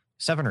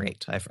 7 or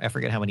 8. I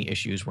forget how many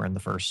issues were in the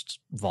first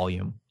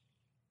volume.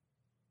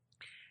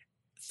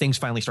 Things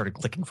finally started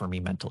clicking for me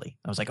mentally.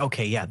 I was like,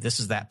 okay, yeah,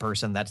 this is that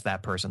person. That's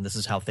that person. This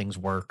is how things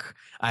work.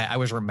 I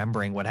was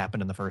remembering what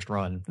happened in the first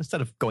run instead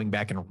of going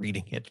back and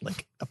reading it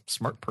like a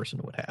smart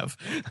person would have.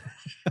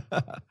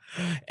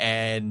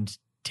 And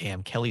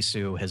damn, Kelly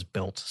Sue has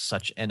built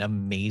such an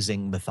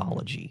amazing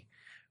mythology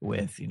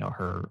with, you know,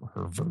 her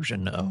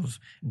version of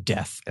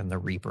death and the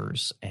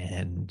Reapers.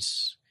 And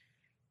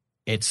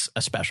it's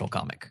a special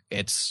comic.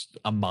 It's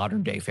a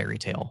modern day fairy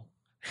tale.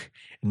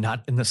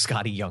 Not in the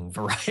Scotty Young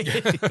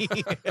variety.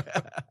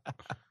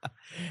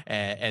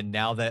 And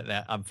now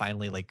that I'm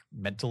finally like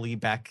mentally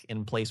back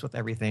in place with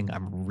everything,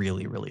 I'm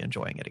really, really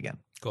enjoying it again.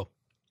 Cool.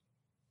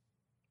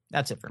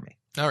 That's it for me.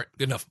 All right,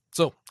 good enough.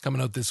 So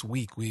coming out this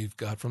week, we've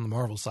got from the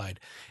Marvel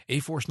side,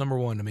 A-Force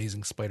 #1,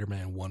 Amazing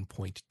Spider-Man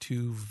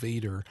 1.2,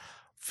 Vader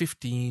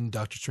 15,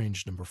 Doctor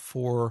Strange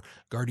 #4,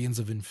 Guardians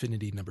of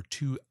Infinity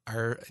 #2,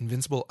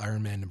 Invincible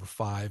Iron Man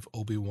 #5,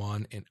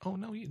 Obi-Wan, and oh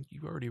no, you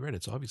already read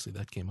it, so obviously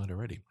that came out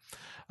already.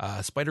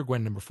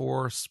 Spider-Gwen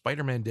 #4,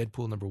 Spider-Man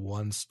Deadpool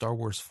 #1, Star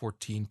Wars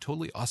 14,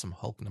 Totally Awesome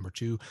Hulk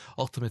 #2,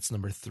 Ultimates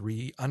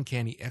 #3,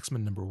 Uncanny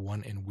X-Men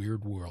 #1, and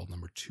Weird World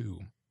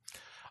 #2.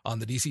 On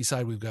the DC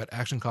side, we've got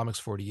Action Comics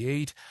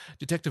 48,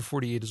 Detective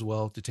 48 as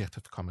well,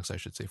 Detective Comics, I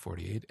should say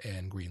 48,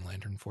 and Green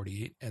Lantern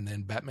 48, and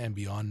then Batman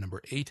Beyond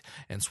 #8,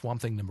 and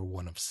Swamp Thing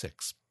 #1 of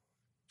 6.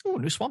 Oh,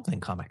 new Swamp Thing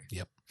comic.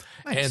 Yep.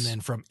 Nice. And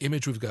then from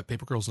Image, we've got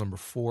Paper Girls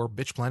 #4,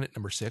 Bitch Planet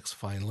 #6,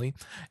 finally,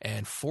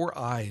 and Four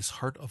Eyes,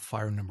 Heart of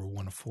Fire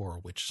 #1 of 4,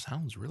 which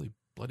sounds really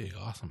bloody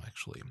awesome,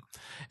 actually.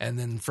 And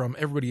then from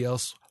everybody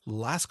else,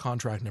 Last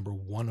Contract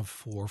 #1 of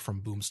 4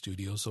 from Boom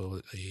Studios,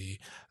 so a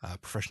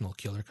professional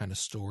killer kind of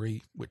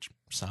story, which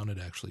sounded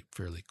actually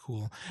fairly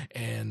cool.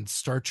 And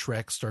Star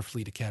Trek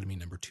Starfleet Academy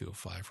 #2 of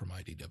 5 from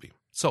IDW.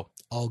 So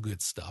all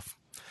good stuff.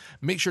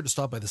 Make sure to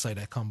stop by the site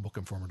at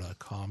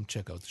comicbookinformer.com,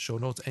 check out the show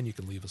notes, and you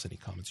can leave us any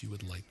comments you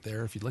would like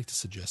there if you'd like to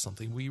suggest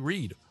something we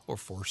read or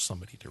force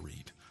somebody to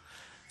read.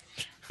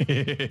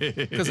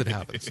 Because it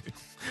happens.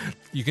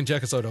 You can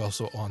check us out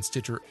also on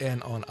Stitcher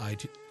and on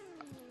iTunes.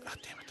 Oh,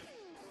 damn it.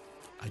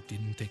 I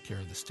didn't take care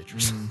of the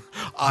Stitchers.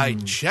 I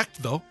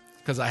checked, though,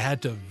 because I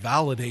had to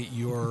validate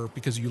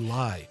because you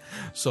lie.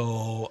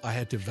 So I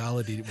had to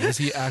validate, was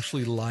he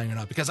actually lying or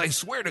not? Because I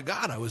swear to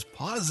God, I was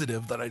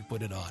positive that I'd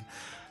put it on.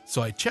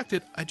 So I checked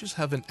it. I just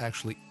haven't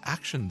actually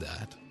actioned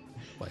that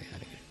by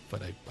adding it.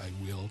 But I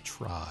will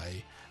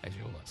try.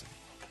 Actually, hold on a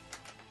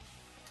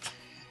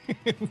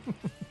second.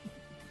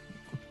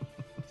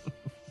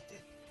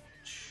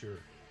 Sure.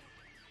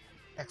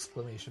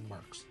 Exclamation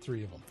marks.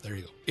 3 of them. There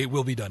you go. It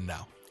will be done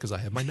now because I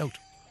have my note.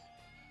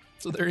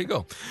 So there you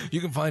go.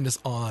 You can find us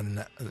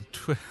on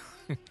Twitter.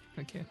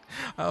 I can't.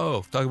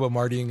 Oh, talk about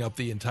Martying up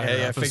the entire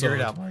episode. Figure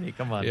it out, Marty.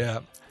 Come on. Yeah.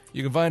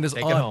 You can find us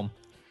Take on it home.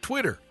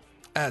 Twitter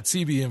at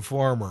CB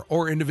Informer,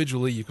 or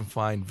individually you can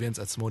find Vince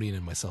at Smodian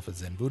and myself at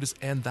Zen Buddhist.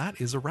 And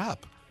that is a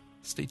wrap.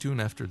 Stay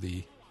tuned after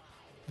the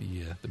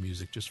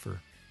music just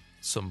for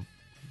some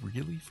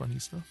really funny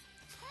stuff.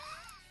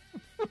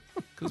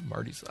 Because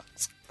Marty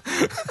sucks.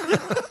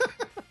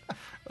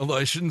 Although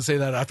I shouldn't say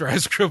that after I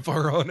screw up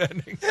our own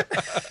ending.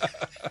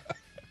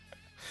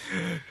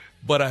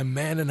 But I'm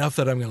man enough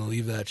that I'm going to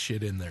leave that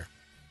shit in there.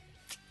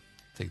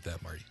 Take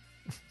that, Marty.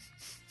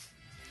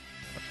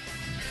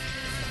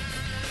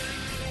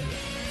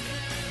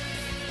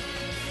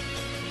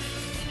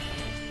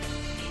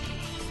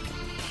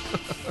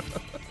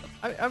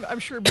 I'm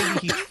sure maybe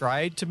he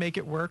tried to make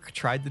it work,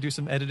 tried to do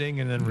some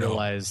editing, and then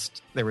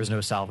realized there was no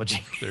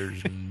salvaging.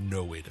 There's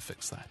no way to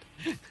fix that.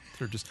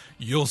 They're just,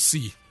 you'll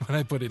see when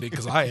I put it in,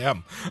 because I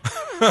am.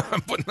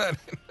 I'm putting that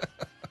in.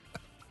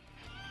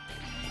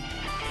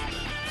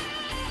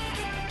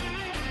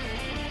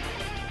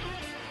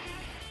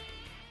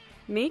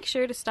 Make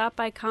sure to stop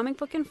by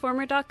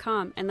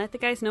comicbookinformer.com and let the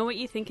guys know what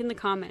you think in the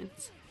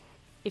comments.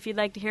 If you'd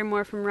like to hear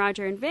more from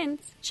Roger and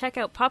Vince, check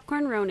out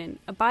Popcorn Ronin,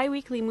 a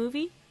bi-weekly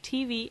movie,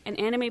 TV, and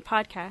anime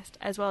podcast,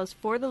 as well as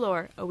For the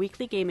Lore, a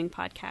weekly gaming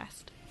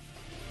podcast.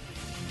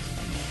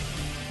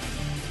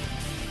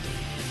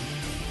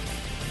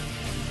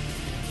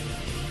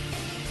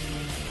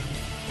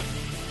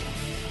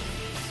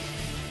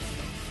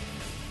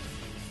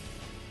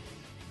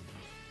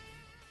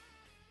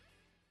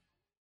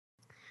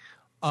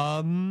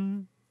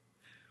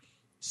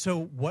 So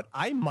what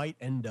I might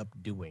end up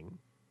doing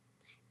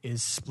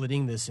is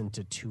splitting this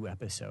into 2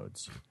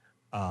 episodes.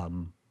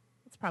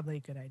 That's probably a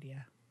good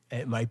idea.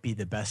 It might be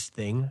the best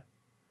thing.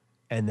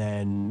 And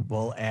then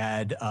we'll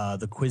add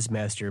the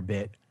Quizmaster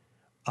bit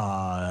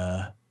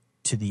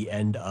to the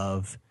end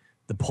of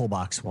the pull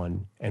box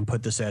one and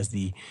put this as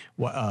the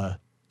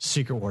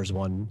Secret Wars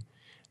one,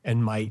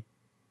 and might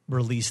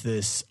release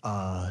this.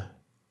 I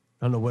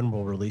don't know when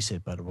we'll release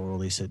it, but we'll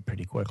release it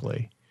pretty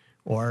quickly.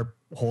 Or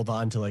hold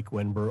on to like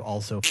when we're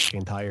also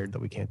fucking tired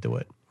that we can't do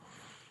it.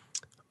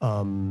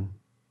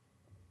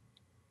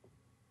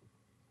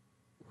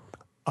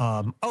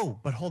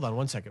 But hold on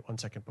one second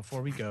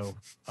before we go.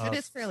 It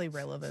is fairly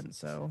relevant,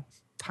 so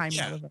time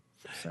Yeah. relevant.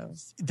 So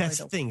That's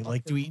the thing.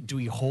 Like, do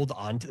we hold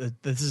on to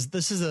this?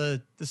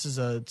 Is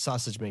a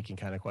sausage making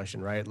kind of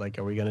question, right? Like,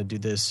 are we going to do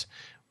this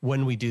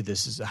when we do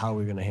this? Is how are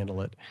we going to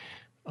handle it?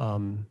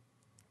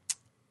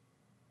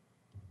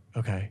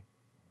 Okay,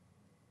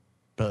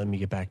 but let me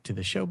get back to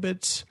the show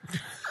bits.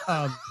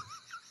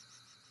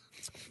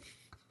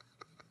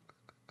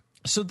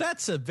 So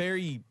that's a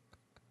very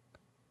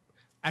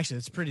actually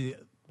that's pretty.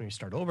 Let me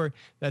start over.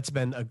 That's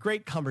been a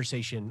great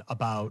conversation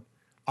about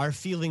our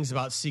feelings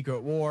about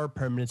Secret War,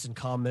 permanence in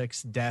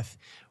comics, death,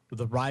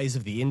 the rise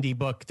of the indie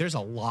book. There's a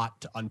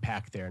lot to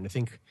unpack there. And I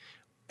think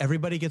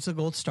everybody gets a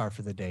gold star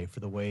for the day for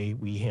the way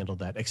we handled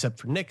that, except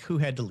for Nick, who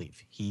had to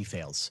leave. He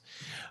fails.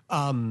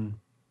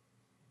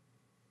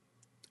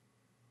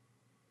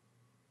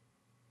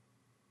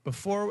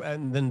 Before,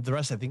 and then the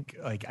rest, I think,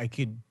 like,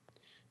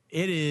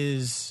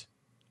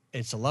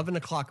 it's 11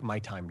 o'clock my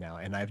time now,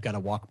 and I've got to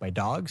walk my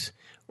dogs,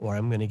 or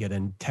I'm going to get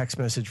a text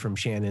message from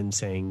Shannon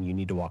saying you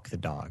need to walk the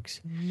dogs.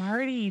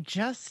 Marty,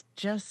 just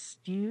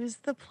use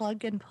the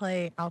plug and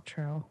play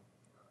outro.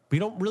 We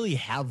don't really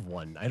have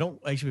one. I don't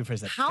actually rephrase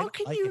that. How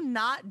can you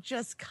not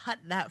just cut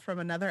that from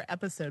another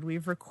episode?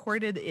 We've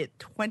recorded it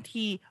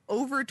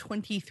over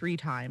 23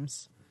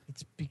 times.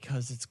 It's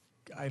because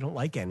I don't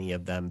like any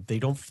of them. They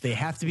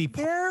have to be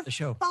part of the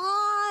show.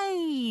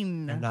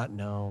 Fine. They're not,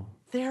 no.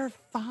 They're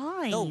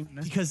fine. No,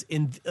 because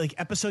in like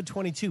episode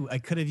 22, I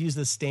could have used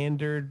the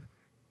standard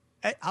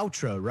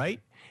outro, right?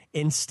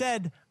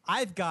 Instead,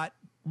 I've got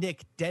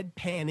Nick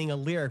deadpanning a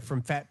lyric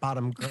from Fat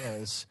Bottom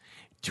Girls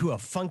to a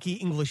funky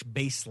English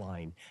bass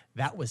line.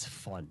 That was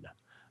fun.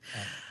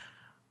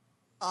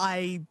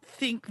 I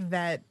think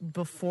that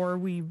before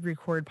we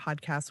record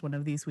podcasts one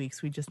of these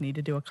weeks, we just need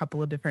to do a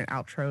couple of different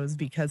outros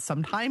because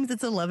sometimes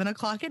it's 11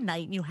 o'clock at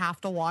night and you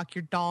have to walk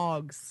your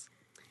dogs.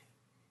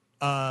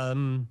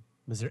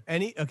 Is there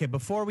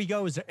before we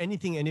go, is there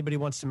anything anybody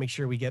wants to make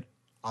sure we get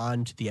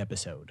onto the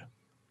episode?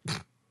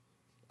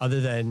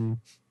 Other than,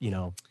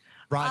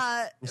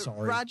 Roger,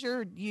 sorry.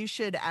 Roger, you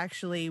should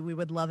we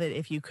would love it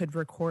if you could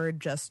record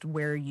just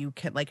where you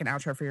can, like an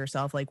outro for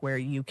yourself, like where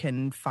you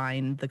can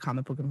find the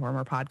Comic Book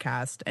Informer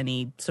podcast,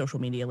 any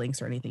social media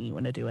links or anything you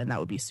want to do. And that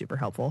would be super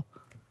helpful.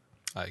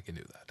 I can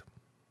do that.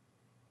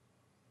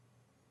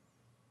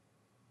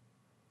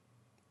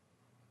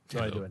 Do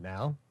I do it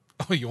now?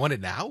 Oh, you want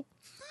it now?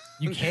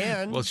 You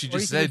can. Well, she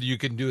just said you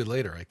can do it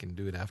later. I can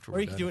do it afterward.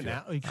 Or you can do it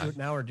now. You can do it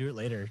now or do it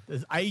later.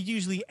 I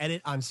usually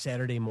edit on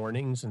Saturday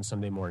mornings and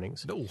Sunday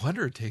mornings. No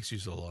wonder it takes you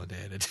so long to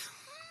edit.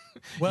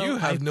 Well, you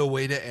have no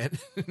way to end,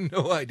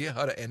 no idea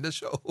how to end a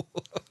show.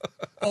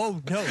 Oh,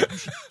 no. You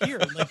should hear.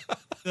 Like,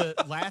 the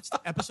last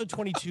episode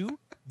 22,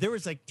 there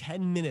was like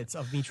 10 minutes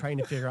of me trying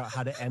to figure out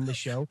how to end the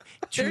show.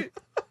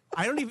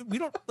 We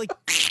don't, like,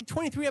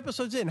 23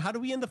 episodes in. How do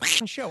we end the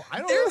fucking show? I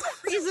don't know. There's a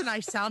reason I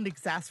sound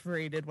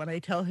exasperated when I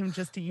tell him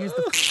just to use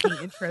the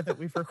fucking intro that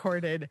we've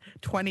recorded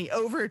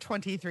over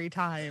 23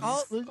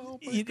 times. You know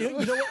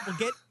what?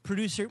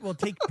 We'll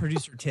take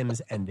producer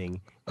Tim's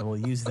ending and we'll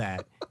use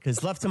that.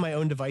 Because left to my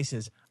own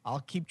devices, I'll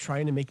keep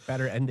trying to make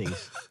better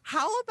endings.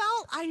 How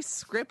about I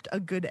script a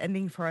good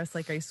ending for us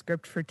like I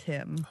script for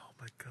Tim? Oh,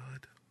 my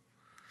God.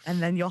 And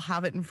then you'll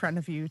have it in front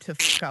of you to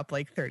fuck up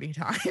like 30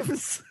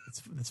 times.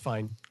 That's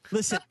fine.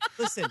 Listen.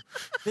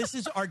 This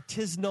is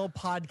artisanal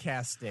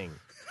podcasting.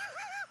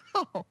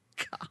 Oh,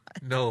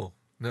 God.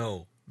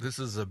 No. This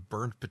is a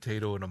burnt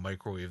potato in a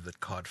microwave that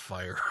caught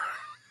fire.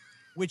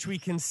 Which we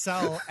can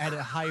sell at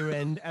a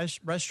higher-end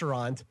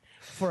restaurant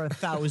for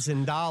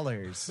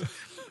 $1,000.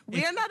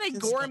 We are not a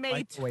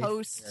gourmet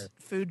toast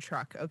food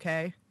truck,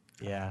 okay?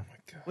 Yeah.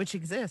 Oh, Which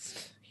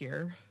exists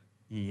here.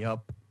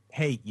 Yep.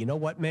 Hey, you know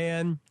what,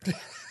 man?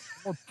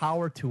 More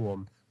power to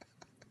them.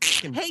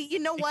 Hey, you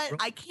know what?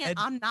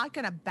 I'm not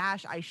going to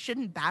I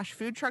shouldn't bash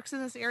food trucks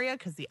in this area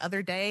because the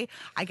other day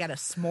I got a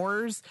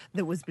s'mores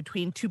that was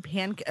between two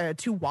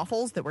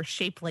waffles that were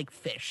shaped like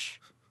fish.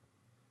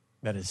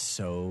 That is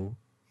so...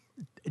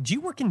 Do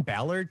you work in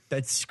Ballard?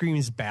 That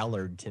screams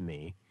Ballard to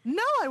me.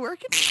 No, I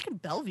work in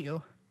Bellevue.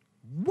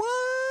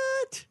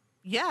 What?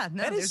 Yeah.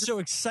 No, that is so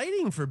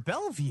exciting for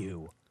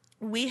Bellevue.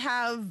 We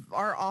have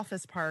our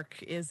office park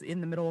is in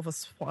the middle of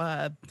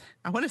I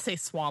want to say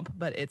swamp,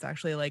 but it's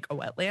actually like a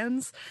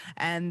wetlands,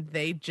 and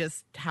they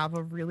just have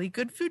a really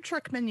good food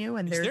truck menu.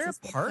 And is there a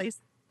park? Place.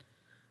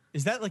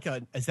 Is that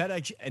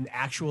actually an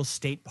actual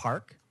state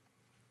park?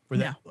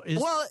 No.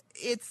 Well,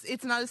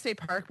 it's not a state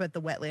park, but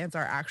the wetlands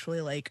are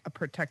actually like a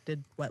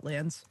protected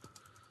wetlands.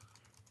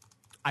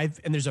 And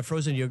there's a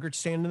frozen yogurt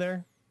stand in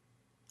there?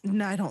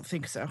 No, I don't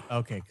think so.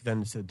 Okay,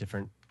 then it's a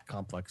different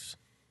complex.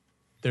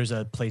 There's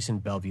a place in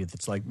Bellevue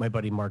that's like my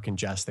buddy Mark and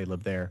Jess. They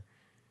live there.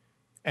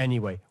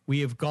 Anyway, we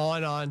have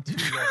gone on to...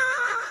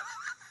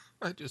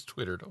 I just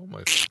twittered. Oh,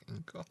 my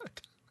fucking God.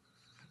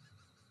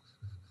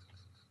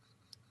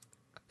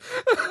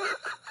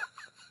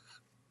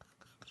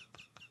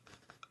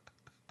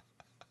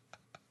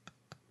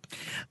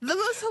 The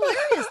most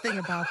hilarious thing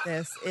about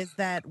this is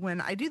that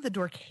when I do the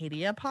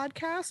Dorcadia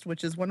podcast,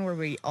 which is one where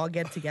we all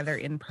get together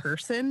in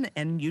person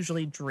and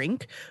usually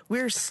drink,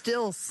 we're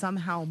still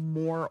somehow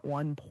more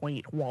on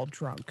point while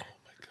drunk Oh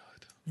my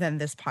god. than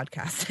this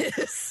podcast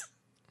is.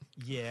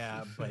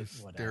 Yeah, but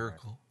whatever.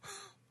 Hysterical.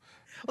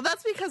 Well,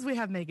 that's because we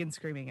have Megan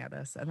screaming at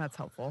us, and that's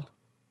helpful.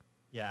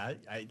 Yeah,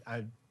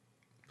 I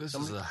This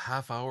is a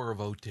half hour of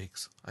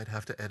outtakes. I'd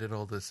have to edit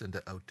all this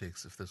into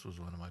outtakes if this was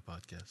one of my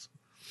podcasts.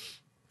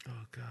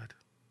 Oh god.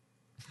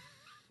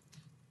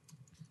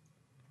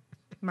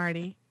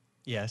 Marty,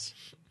 yes.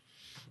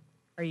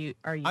 are you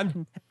I'm-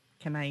 content?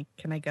 Can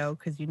I go?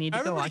 Because you need to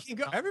go Everybody watch. can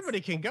go.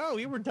 Everybody can go.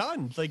 We were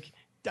done. Like,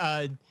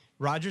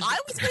 Rogers. I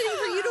was waiting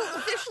for you to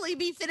officially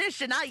be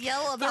finished and not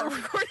yell about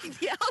recording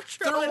the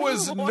outro. There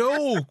was anymore.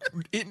 no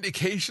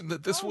indication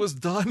that this was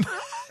done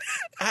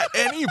at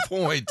any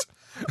point.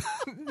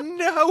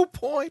 No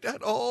point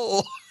at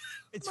all.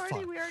 It's Marty,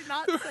 fun. we are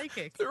not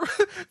psychic.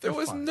 There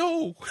was fine.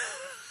 no.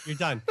 You're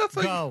done.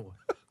 Nothing. Go.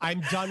 I'm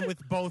done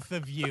with both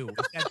of you. Is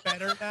that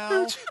better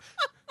now?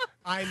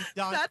 I'm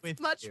done That's with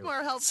much you.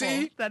 more helpful.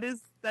 See? That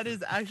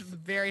is actually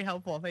very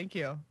helpful. Thank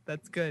you.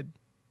 That's good.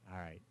 All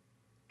right.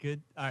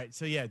 Good. All right.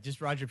 So yeah, just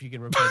Roger, if you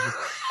can replace it.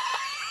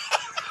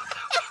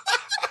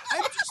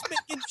 I'm just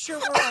making sure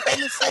we're all on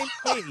the same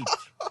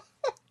page.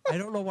 I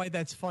don't know why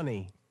that's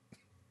funny.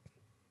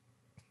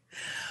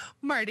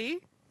 Marty,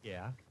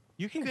 Yeah.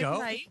 You can good go.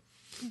 night.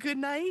 Good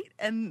night,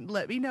 and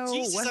let me know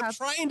Jesus, what I'm happens.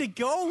 trying to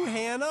go,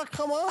 Hannah.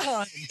 Come on.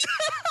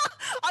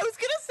 I was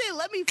gonna say,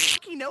 let me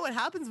fucking know what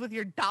happens with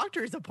your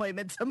doctor's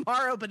appointment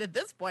tomorrow, but at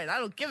this point, I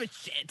don't give a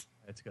shit.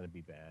 That's gonna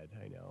be bad.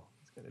 I know.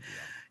 It's gonna be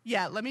awful.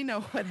 Yeah, let me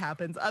know what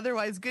happens.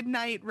 Otherwise, good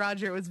night,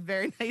 Roger. It was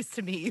very nice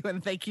to meet you,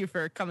 and thank you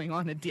for coming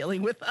on and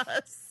dealing with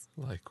us.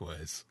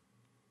 Likewise.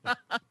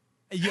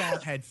 You all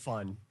had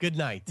fun. Good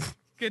night.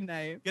 Good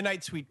night. Good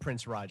night, sweet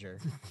Prince Roger.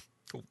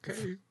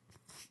 Okay.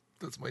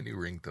 That's my new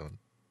ringtone.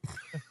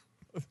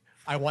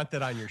 I want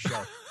that on your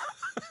show.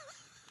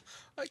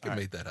 I can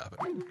make that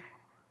happen.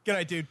 Good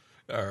night, dude.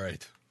 All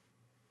right.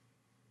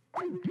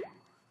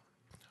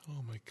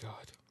 Oh my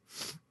god.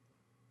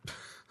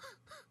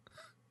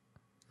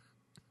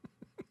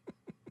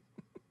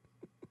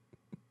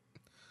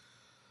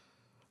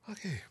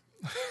 Okay.